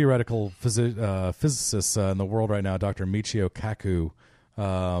theoretical physicists in the world right now, Dr. Michio Kaku,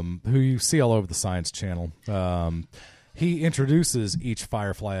 who you see all over the Science Channel. He introduces each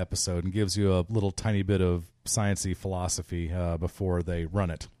Firefly episode and gives you a little tiny bit of sciencey philosophy before they run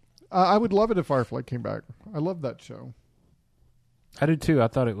it. I would love it if Firefly came back. I love that show. I do too. I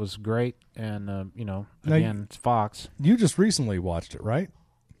thought it was great, and again, it's Fox. You just recently watched it, right?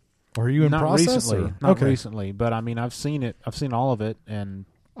 Or are you in Not process? recently, not recently, but I mean, I've seen it. I've seen all of it, and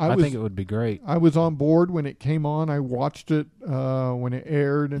I think it would be great. I was on board when it came on. I watched it when it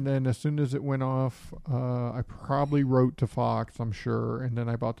aired, and then as soon as it went off, I probably wrote to Fox, I'm sure, and then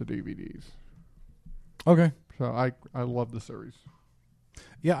I bought the DVDs. Okay. So I love the series.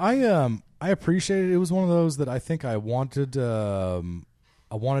 Yeah, I appreciate it. It was one of those that I think I wanted to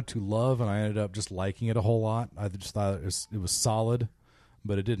love, and I ended up just liking it a whole lot. I just thought it was solid,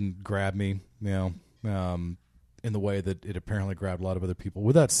 but it didn't grab me, in the way that it apparently grabbed a lot of other people.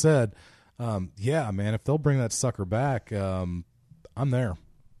 With that said, yeah, man, if they'll bring that sucker back, I'm there.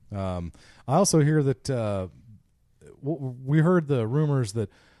 I also hear that we heard the rumors that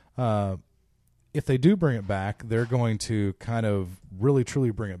if they do bring it back, they're going to kind of really, truly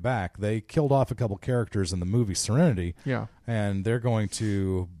bring it back. They killed off a couple characters in the movie Serenity. Yeah. And they're going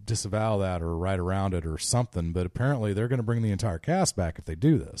to disavow that or write around it or something. But apparently they're going to bring the entire cast back if they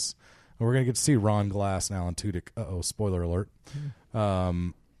do this. And we're going to get to see Ron Glass and Alan Tudyk. Spoiler alert.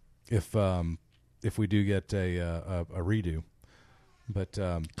 If we do get a redo. But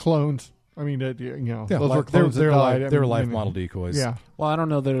clones. I mean, those were clones. They're life model decoys. Yeah. Well, I don't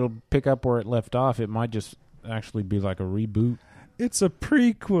know that it'll pick up where it left off. It might just actually be like a reboot. It's a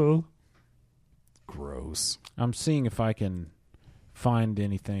prequel. Gross. I'm seeing if I can find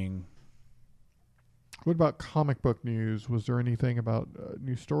anything. What about comic book news? Was there anything about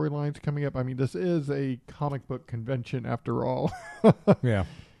new storylines coming up? I mean, this is a comic book convention after all. Yeah.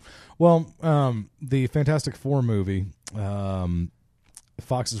 Well, the Fantastic Four movie,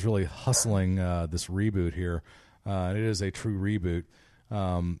 Fox is really hustling this reboot here. It is a true reboot.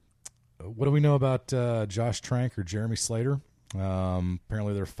 What do we know about Josh Trank or Jeremy Slater?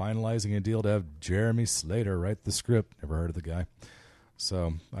 Apparently they're finalizing a deal to have Jeremy Slater write the script. Never heard of the guy.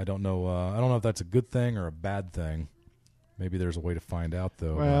 So I don't know. I don't know if that's a good thing or a bad thing. Maybe there's a way to find out,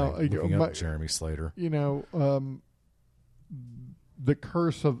 though. Well, looking up Jeremy Slater. The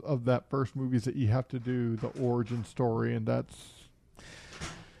curse of that first movie is that you have to do the origin story, and that's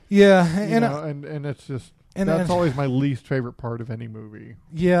and it's just that's always my least favorite part of any movie.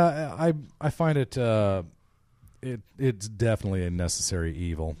 Yeah, I find it. It's definitely a necessary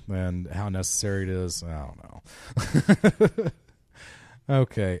evil, and how necessary it is, I don't know.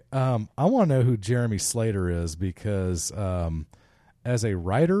 Okay, I want to know who Jeremy Slater is because as a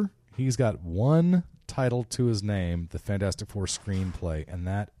writer, he's got one title to his name, the Fantastic Four screenplay, and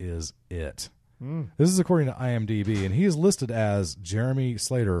that is it. This is according to IMDb, and he is listed as Jeremy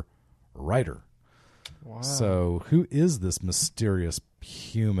Slater, writer. Wow. So who is this mysterious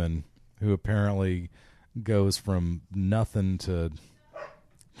human who apparently goes from nothing to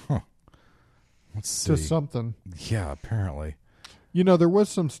let's see. To something. Yeah, apparently. There was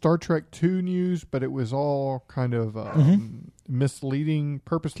some Star Trek 2 news, but it was all kind of misleading,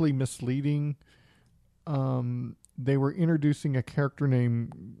 purposely misleading. They were introducing a character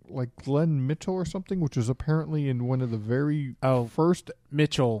named like Glenn Mitchell or something, which was apparently in one of the very first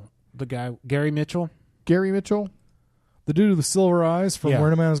Mitchell, the guy Gary Mitchell. Gary Mitchell, the dude with the silver eyes from Where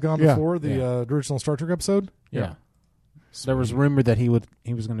No Man Has Gone Before, the original Star Trek episode. Yeah. There was rumor that he was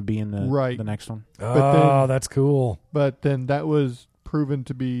going to be in the next one. Oh, that's cool. But then that was proven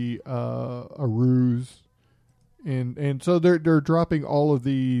to be a ruse. And so they're dropping all of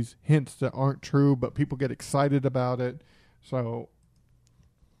these hints that aren't true, but people get excited about it. So,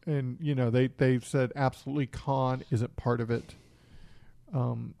 and they've said absolutely Khan isn't part of it.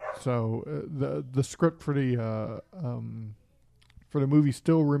 So the script for the movie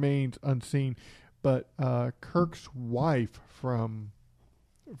still remains unseen, but Kirk's wife from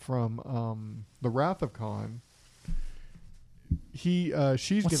The Wrath of Khan, she's going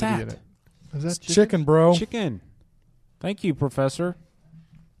to be in it. Is that chicken, bro? Chicken. Thank you, Professor.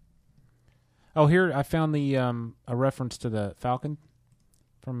 Oh, here I found the a reference to the Falcon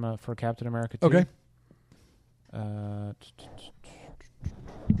from for Captain America 2. Okay.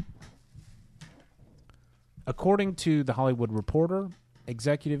 According to the Hollywood Reporter,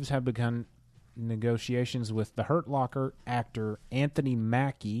 executives have begun negotiations with the Hurt Locker actor Anthony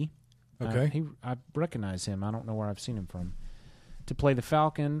Mackie. Okay. I recognize him. I don't know where I've seen him from. To play the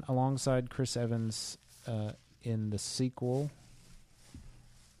Falcon alongside Chris Evans in the sequel.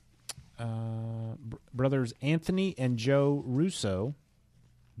 Brothers Anthony and Joe Russo,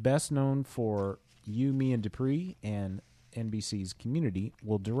 best known for You, Me, and Dupree and NBC's Community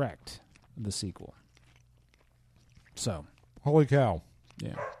will direct the sequel. So, Holy cow.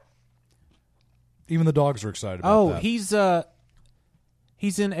 yeah. Even the dogs are excited about that.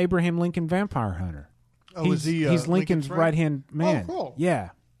 He's in Abraham Lincoln Vampire Hunter. Oh, he's, is he, he's Lincoln's Lincoln's friend? right-hand man. Oh, cool. Yeah,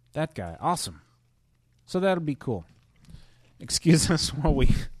 that guy. Awesome. So that'll be cool. Excuse us while we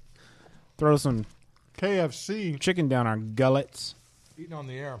throw some KFC chicken down our gullets. Eating on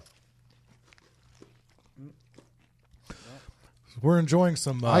the air. We're enjoying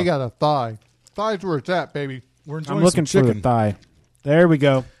some... I got a thigh. Thigh's where it's at, baby. We're enjoying I'm looking some for chicken. the thigh. There we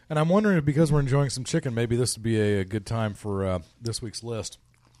go. And I'm wondering if because we're enjoying some chicken, maybe this would be a good time for this week's list.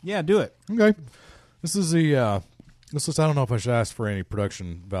 Yeah, do it. Okay. This is the... this list, I don't know if I should ask for any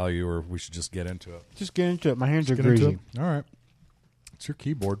production value or if we should just get into it. Just get into it. My hands are Get into greasy. it? All right. It's your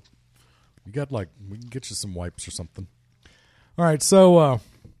keyboard. You got we can get you some wipes or something. All right, so I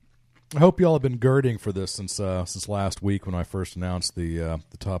hope you all have been girding for this since last week when I first announced the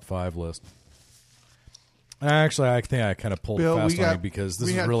top 5 list. Actually, I think I kind of pulled Bill, fast we on got- you because we this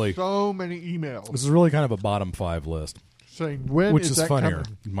is had really so many emails this is really kind of a bottom 5 list, saying when which is is that funnier,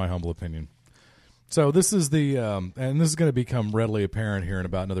 coming? in my humble opinion. So this is the and this is going to become readily apparent here in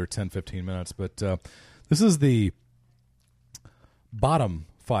about another 10-15 minutes. But this is the bottom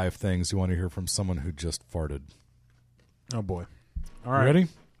 5 things you want to hear from someone who just farted. Oh, boy. All You right. ready?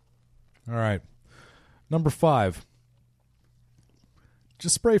 All right. Number 5.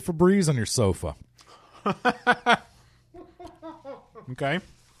 Just spray Febreze on your sofa. Okay.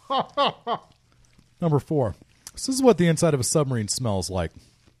 Number 4. This is what the inside of a submarine smells like.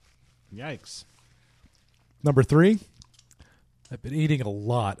 Yikes. Number 3. I've been eating a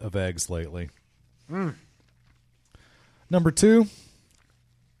lot of eggs lately. Number 2.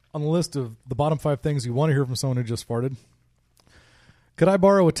 On the list of the bottom 5 things you want to hear from someone who just farted. Could I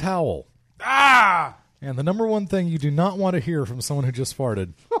borrow a towel? Ah! And the number 1 thing you do not want to hear from someone who just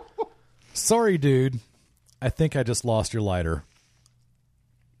farted. Sorry, dude. I think I just lost your lighter.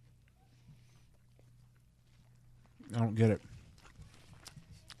 I don't get it.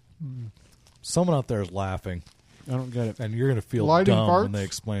 Someone out there is laughing, I don't get it. and you're going to feel Lighting dumb when farts? they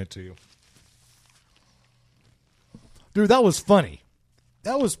explain it to you. Dude, that was funny.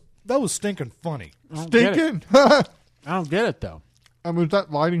 That was stinking funny. I don't get it. Stinking? I don't get it, though. Was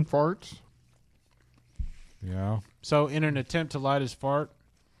that lighting farts? Yeah. So, in an attempt to light his fart,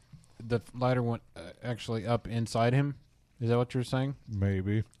 the lighter went actually up inside him? Is that what you're saying?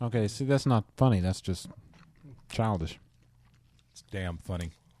 Maybe. Okay, see, that's not funny. That's just childish. It's damn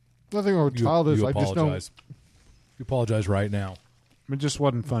funny. Nothing wrong with You childish. I just don't. apologize. You apologize right now. It just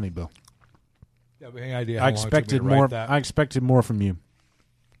wasn't funny, Bill. You have any idea how I long it took me expected to write more. that? I expected more from you.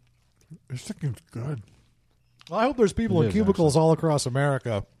 This chicken good. Well, I hope there's people It in is, cubicles all across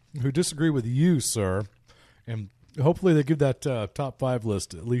America who disagree with you, sir, and hopefully they give that top 5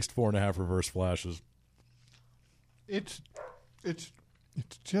 list at least 4.5 reverse flashes. It's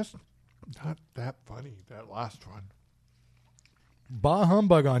just not that funny. That last one. Bah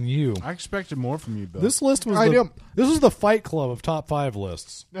humbug on you. I expected more from you, Bill. This list was I don't- this was the Fight Club of top 5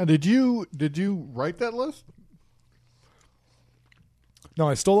 lists. Now, did you write that list? No,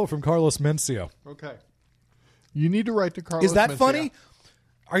 I stole it from Carlos Mencia. Okay. You need to write to Carlos. Is that Mencia. funny?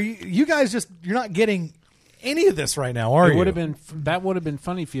 Are you guys you're not getting any of this right now, are It you? would have been that would have been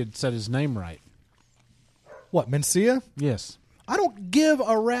funny if you had said his name right. What, Mencia? Yes. I don't give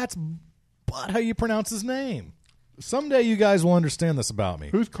a rat's butt how you pronounce his name. Someday you guys will understand this about me.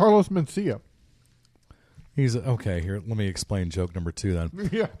 Who's Carlos Mencia? He's okay. Here, let me explain joke number 2 then.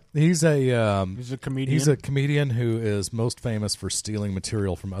 Yeah. He's a comedian. He's a comedian who is most famous for stealing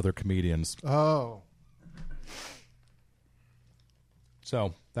material from other comedians. Oh.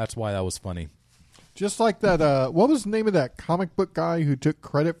 So that's why that was funny. Just like that, what was the name of that comic book guy who took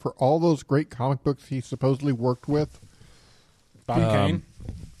credit for all those great comic books he supposedly worked with? Bob Kane.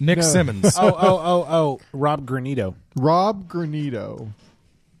 Nick No. Simmons. Oh, Rob Granito. Rob Granito.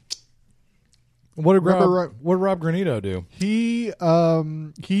 What did Remember Rob Granito do?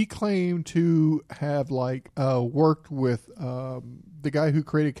 He claimed to have worked with the guy who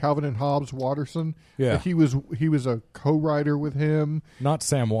created Calvin and Hobbes, Watterson. Yeah. He was a co-writer with him. Not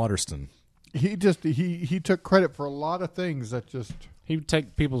Sam Waterston. He took credit for a lot of things that just He would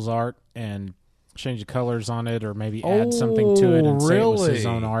take people's art and change the colors on it, or maybe add something to it and say it was his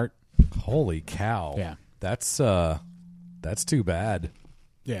own art. Holy cow! Yeah. That's too bad.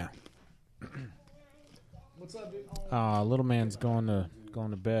 Yeah. What's up, dude? Little man's going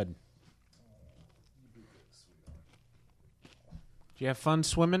to bed. Do you have fun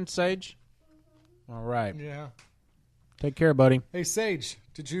swimming, Sage? All right. Yeah. Take care, buddy. Hey Sage,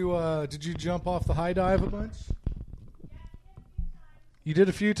 did you jump off the high dive a bunch? You did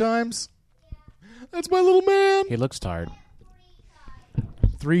a few times? That's my little man. He looks tired.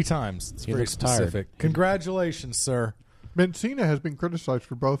 3 times. It's He very looks tired. specific. Congratulations, sir. Mencina has been criticized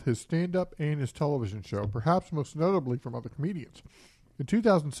for both his stand-up and his television show, perhaps most notably from other comedians. In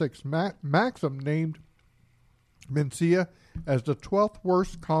 2006, Maxim named Mencia as the 12th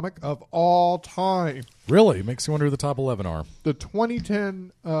worst comic of all time. Really? Makes you wonder who the top 11 are. The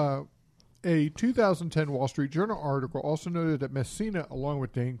 2010 Wall Street Journal article also noted that Messina, along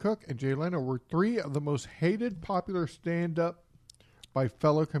with Dane Cook and Jay Leno, were 3 of the most hated popular stand-up by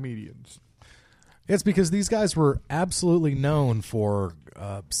fellow comedians. It's because these guys were absolutely known for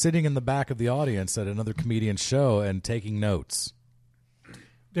sitting in the back of the audience at another comedian's show and taking notes.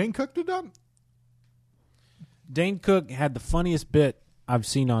 Dane Cook did that? Dane Cook had the funniest bit I've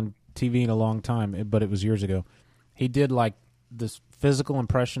seen on TV in a long time, but it was years ago. He did like this physical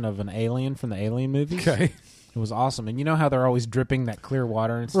impression of an alien from the Alien movies. Okay. It was awesome. And you know how they're always dripping that clear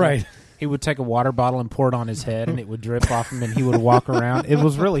water and stuff? Right. He would take a water bottle and pour it on his head, and it would drip off him, and he would walk around. It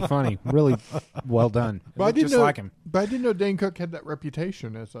was really funny. Really well done. But I didn't just know, like him. But I didn't know Dane Cook had that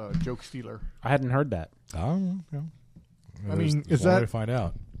reputation as a joke stealer. I hadn't heard that. Oh, yeah. I mean, there's is one way that... to find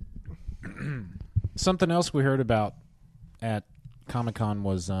out? Something else we heard about at Comic-Con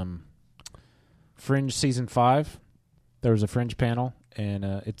was Fringe Season 5. There was a Fringe panel, and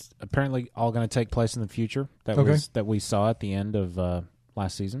it's apparently all going to take place in the future. That we saw at the end of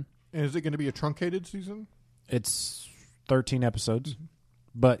last season. And is it going to be a truncated season? It's 13 episodes,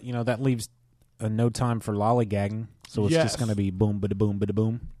 but that leaves no time for lollygagging. So it's just going to be boom, bada boom, bada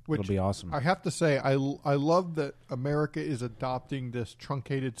boom. It'll be awesome. I have to say, I love that America is adopting this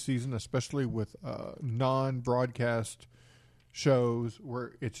truncated season, especially with non-broadcast shows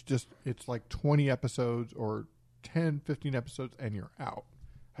where it's like 20 episodes or 10, 15 episodes and you're out.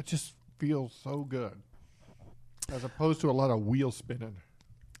 It just feels so good as opposed to a lot of wheel spinning.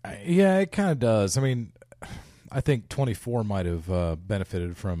 Yeah, it kind of does. I mean, I think 24 might have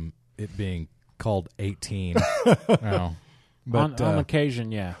benefited from it being called 18. But, on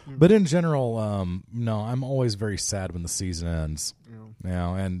occasion, yeah. But in general, no, I'm always very sad when the season ends.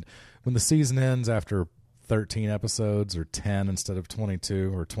 Yeah. And when the season ends after 13 episodes or 10 instead of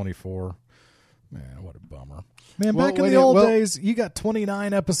 22 or 24, man, what a bummer. Man, back in the old days, you got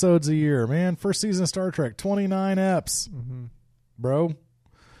 29 episodes a year, man. First season of Star Trek, 29 eps. Mm-hmm. Bro,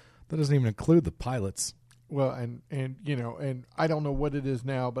 that doesn't even include the pilots. Well, and I don't know what it is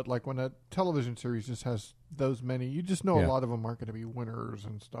now, but like when a television series just has those many, you just know a lot of them aren't going to be winners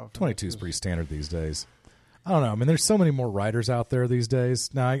and stuff. 22 is pretty standard these days. I don't know. I mean, there's so many more writers out there these days.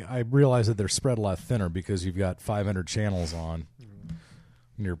 Now, I realize that they're spread a lot thinner because you've got 500 channels on.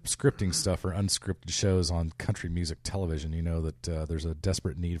 When you're scripting stuff or unscripted shows on country music television, you know that there's a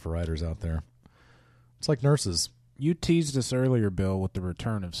desperate need for writers out there. It's like nurses. You teased us earlier, Bill, with the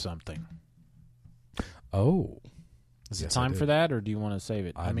return of something. Oh. Is it time for that, or do you want to save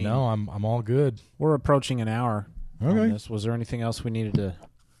it? I mean, no, I'm all good. We're approaching an hour. Okay. On this. Was there anything else we needed to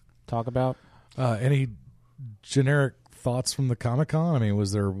talk about? Any generic thoughts from the Comic-Con? I mean,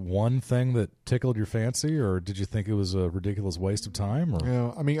 was there one thing that tickled your fancy, or did you think it was a ridiculous waste of time? Or?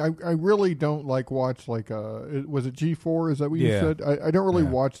 Yeah, I mean, I really don't watch was it G4? Is that what you said? I don't really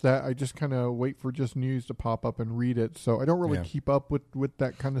watch that. I just kind of wait for just news to pop up and read it. So I don't really keep up with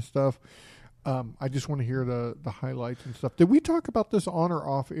that kind of stuff. I just want to hear the highlights and stuff. Did we talk about this on or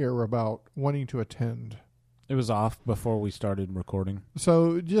off air about wanting to attend? It was off before we started recording.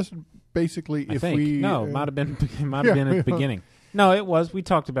 So just basically, it might have been at the beginning. No, it was. We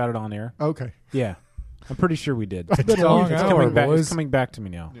talked about it on air. Okay. Yeah, I'm pretty sure we did. It's been a long hour, boys. It's coming back to me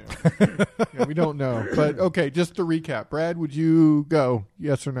now. Yeah, we don't know, but okay. Just to recap, Brad, would you go?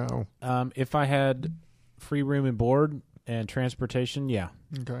 Yes or no? If I had free room and board and transportation, yeah.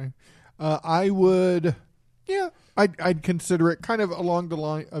 Okay. I would, I'd consider it kind of along the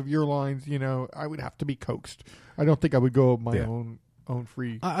line of your lines. I would have to be coaxed. I don't think I would go my own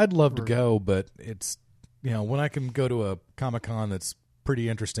free. I'd love to go, but it's when I can go to a Comic-Con that's pretty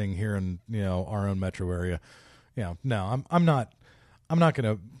interesting here in our own metro area. No, I'm not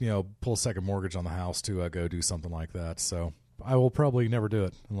going to pull a second mortgage on the house to go do something like that. So I will probably never do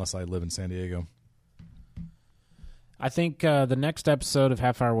it unless I live in San Diego. I think the next episode of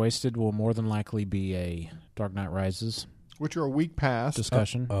Half Hour Wasted will more than likely be a Dark Knight Rises, which are a week past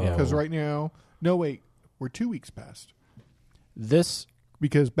discussion. Because right now, we're 2 weeks past.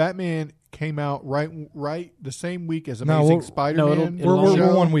 Because Batman came out right the same week as Amazing Spider-Man.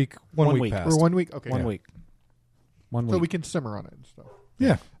 We're 1 week. One week past. We're 1 week. Okay, 1 week. 1 week. So we can simmer on it and stuff.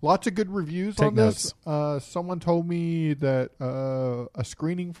 Yeah. Lots of good reviews on this. Someone told me that a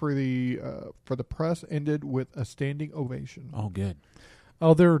screening for the press ended with a standing ovation. Oh, good.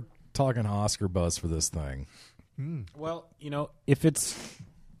 Oh, they're talking Oscar buzz for this thing. Well, if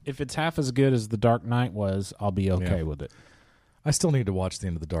it's half as good as The Dark Knight was, I'll be okay with it. I still need to watch the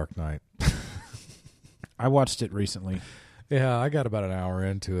end of The Dark Knight. I watched it recently. Yeah, I got about an hour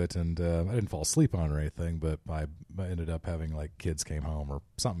into it, and I didn't fall asleep on it or anything, but I ended up having, like, kids came home or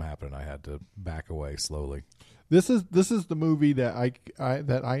something happened, and I had to back away slowly. This is the movie that I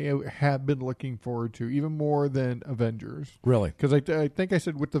have been looking forward to even more than Avengers. Really? Because I think I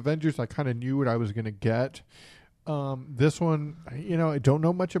said with Avengers I kind of knew what I was going to get. This one, I don't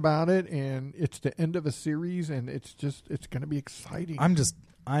know much about it, and it's the end of a series, and it's going to be exciting.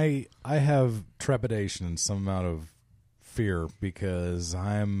 I have trepidation and some amount of fear because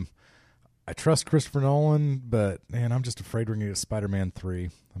I trust Christopher Nolan, but man, I'm just afraid we're going to get Spider-Man 3.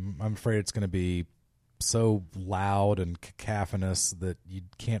 I'm afraid it's going to be so loud and cacophonous that you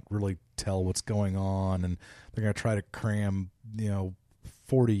can't really tell what's going on, and they're going to try to cram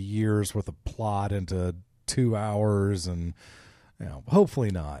 40 years worth of plot into 2 hours, and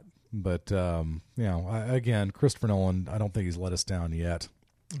hopefully not. But again, Christopher Nolan, I don't think he's let us down yet.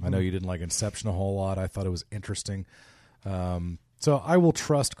 I know you didn't like Inception a whole lot. I thought it was interesting. So I will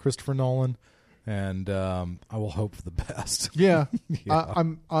trust Christopher Nolan, and I will hope for the best. Yeah,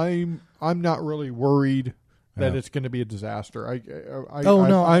 I'm not really worried that it's going to be a disaster.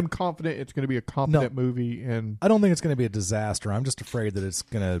 I'm confident it's going to be a competent movie, and I don't think it's going to be a disaster. I'm just afraid that it's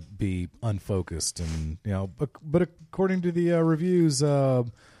going to be unfocused, and but according to the reviews,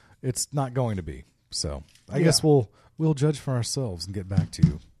 it's not going to be. So I guess we'll judge for ourselves and get back to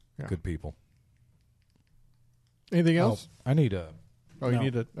you, good people. Anything else? I need a. Oh, you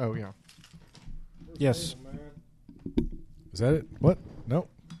need a. Oh, yeah. Yes. Is that it? What? No.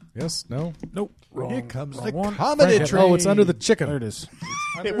 Yes. No. Nope. Wrong. Here comes the one. comedy train. Oh, it's under the chicken. There it is.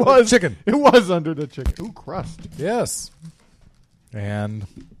 It was chicken. It was under the chicken. Ooh, crust. Yes. And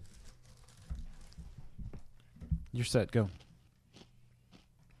you're set. Go.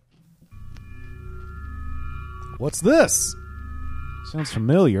 What's this? Sounds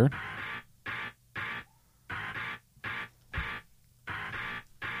familiar.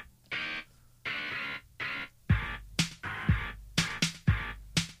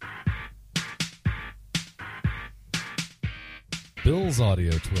 Bill's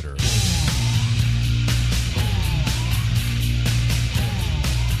audio Twitter.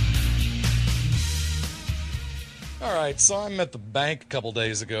 All right, so I'm at the bank a couple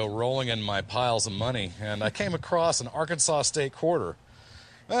days ago rolling in my piles of money, and I came across an Arkansas State quarter.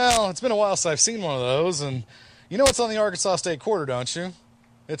 Well, it's been a while since I've seen one of those, and you know what's on the Arkansas State quarter, don't you?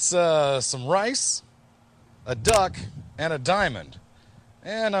 It's some rice, a duck, and a diamond.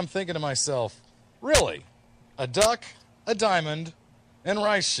 And I'm thinking to myself, really? A duck, a diamond, and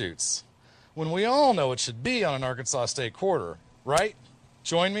rice shoots, when we all know it should be on an Arkansas State quarter, right?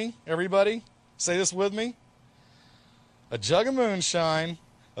 Join me, everybody. Say this with me. A jug of moonshine,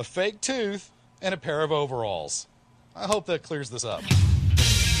 a fake tooth, and a pair of overalls. I hope that clears this up.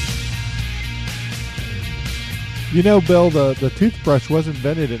 Bill, the toothbrush was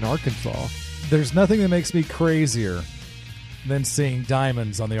invented in Arkansas. There's nothing that makes me crazier than seeing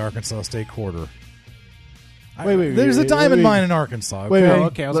diamonds on the Arkansas State quarter. There's a diamond mine in Arkansas. Okay,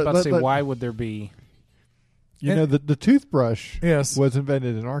 okay. I was about to say, why would there be? The toothbrush was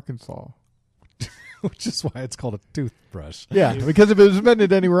invented in Arkansas. Which is why it's called a toothbrush. Yeah, because if it was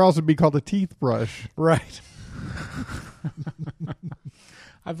invented anywhere else, it'd be called a teeth brush. Right.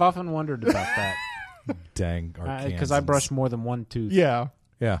 I've often wondered about that. Dang, because I brush more than one tooth. Yeah.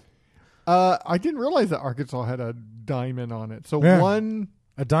 Yeah. I didn't realize that Arkansas had a diamond on it. So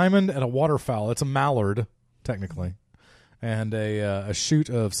a diamond and a waterfowl. It's a mallard, technically. And a shoot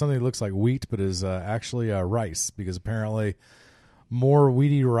of something that looks like wheat, but is actually rice, because apparently more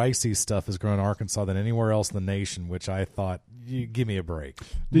weedy, ricey stuff is grown in Arkansas than anywhere else in the nation, which I thought, give me a break.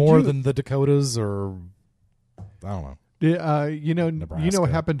 More than the Dakotas or, I don't know. You know Nebraska. what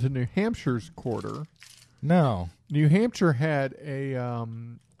happened to New Hampshire's quarter? No. New Hampshire had a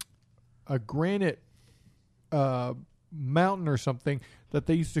granite mountain or something that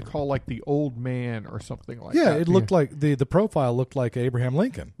they used to call like the Old Man or something like that. Yeah, it looked like the profile looked like Abraham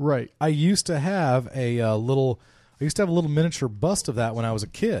Lincoln. Right. I used to have a little miniature bust of that when I was a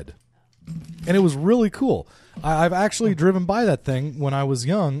kid, and it was really cool. I've actually driven by that thing when I was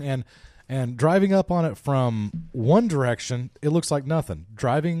young, and driving up on it from one direction, it looks like nothing.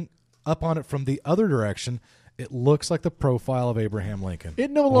 Driving up on it from the other direction, it looks like the profile of Abraham Lincoln. It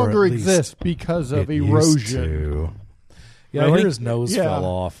no longer exists because of erosion. Yeah, I hear his nose fell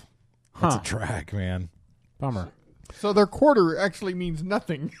off. That's a drag, man. Bummer. So their quarter actually means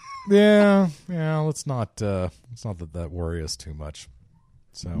nothing. Yeah. Let's not that worry us too much.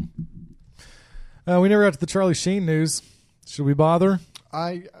 So we never got to the Charlie Sheen news. Should we bother?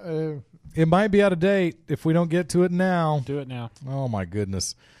 It might be out of date if we don't get to it now. Do it now. Oh my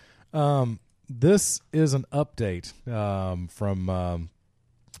goodness. This is an update from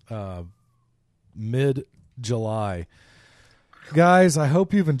mid-July. Guys, I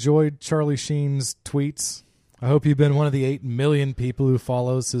hope you've enjoyed Charlie Sheen's tweets. I hope you've been one of the 8 million people who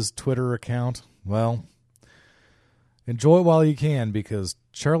follows his Twitter account. Well, enjoy it while you can, because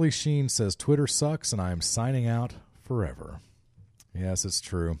Charlie Sheen says Twitter sucks and I am signing out forever. Yes, it's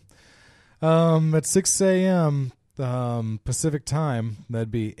true. At 6 a.m. Pacific time,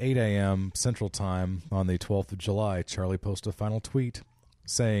 that'd be 8 a.m. Central time on the 12th of July, Charlie posted a final tweet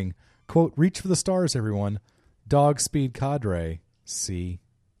saying, quote, "Reach for the stars, everyone. Dog speed cadre. See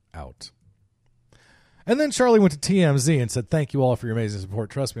out." And then Charlie went to TMZ and said, "Thank you all for your amazing support.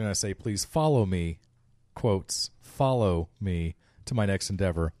 Trust me when I say, please follow me," quotes, "follow me to my next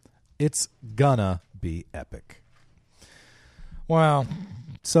endeavor. It's gonna be epic." Wow.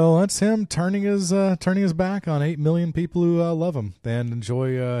 So that's him turning his back on 8 million people who love him and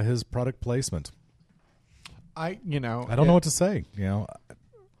enjoy his product placement. I don't know what to say.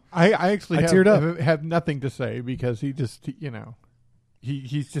 I actually teared up. have nothing to say, because he just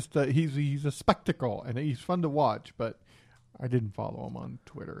he's just he's a spectacle and he's fun to watch. But I didn't follow him on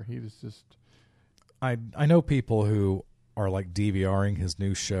Twitter. He was just. I know people who are like DVRing his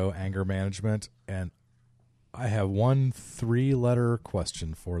new show, Anger Management, and I have one 3-letter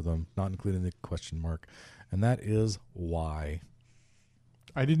question for them, not including the question mark, and that is why.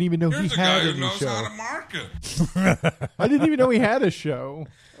 I didn't even know he had a new show. How to market. I didn't even know he had a show,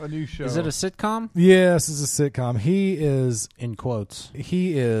 a new show. Is it a sitcom? Yes, it's a sitcom. He is, in quotes.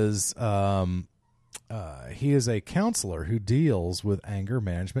 He is a counselor who deals with anger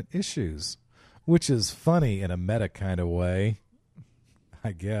management issues, which is funny in a meta kind of way,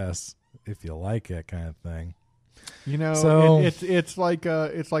 I guess, if you like that kind of thing. It's like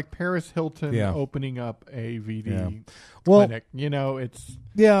Paris Hilton opening up a VD clinic. It's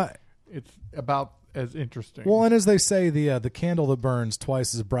about as interesting. Well, and as they say, the candle that burns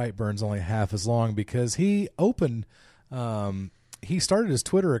twice as bright burns only half as long, because he started his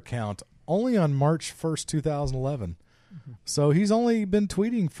Twitter account only on March 1st, 2011. Mm-hmm. So he's only been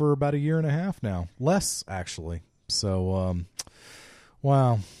tweeting for about a year and a half now, less actually. So,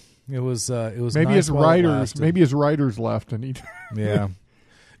 wow. It was maybe nice maybe his writers left, and he yeah,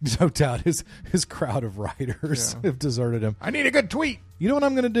 no doubt his crowd of writers have deserted him. I need a good tweet. You know what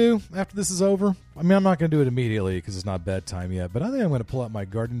I'm going to do after this is over? I mean, I'm not going to do it immediately because it's not bedtime yet, but I think I'm going to pull out my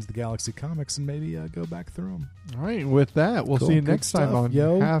Guardians of the Galaxy comics and maybe go back through them. All right, with that, we'll see you next time on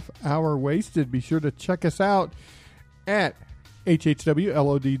Half Hour Wasted. Be sure to check us out at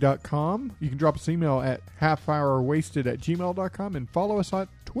hhwlod.com. You can drop us an email at halfhourwasted@gmail.com and follow us on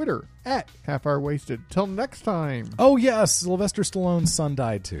Twitter at halfhourwasted. Till next time. Oh, yes. Sylvester Stallone's son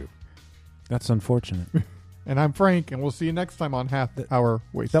died, too. That's unfortunate. And I'm Frank, and we'll see you next time on Half Hour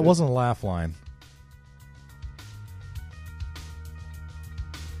Wasted. That wasn't a laugh line.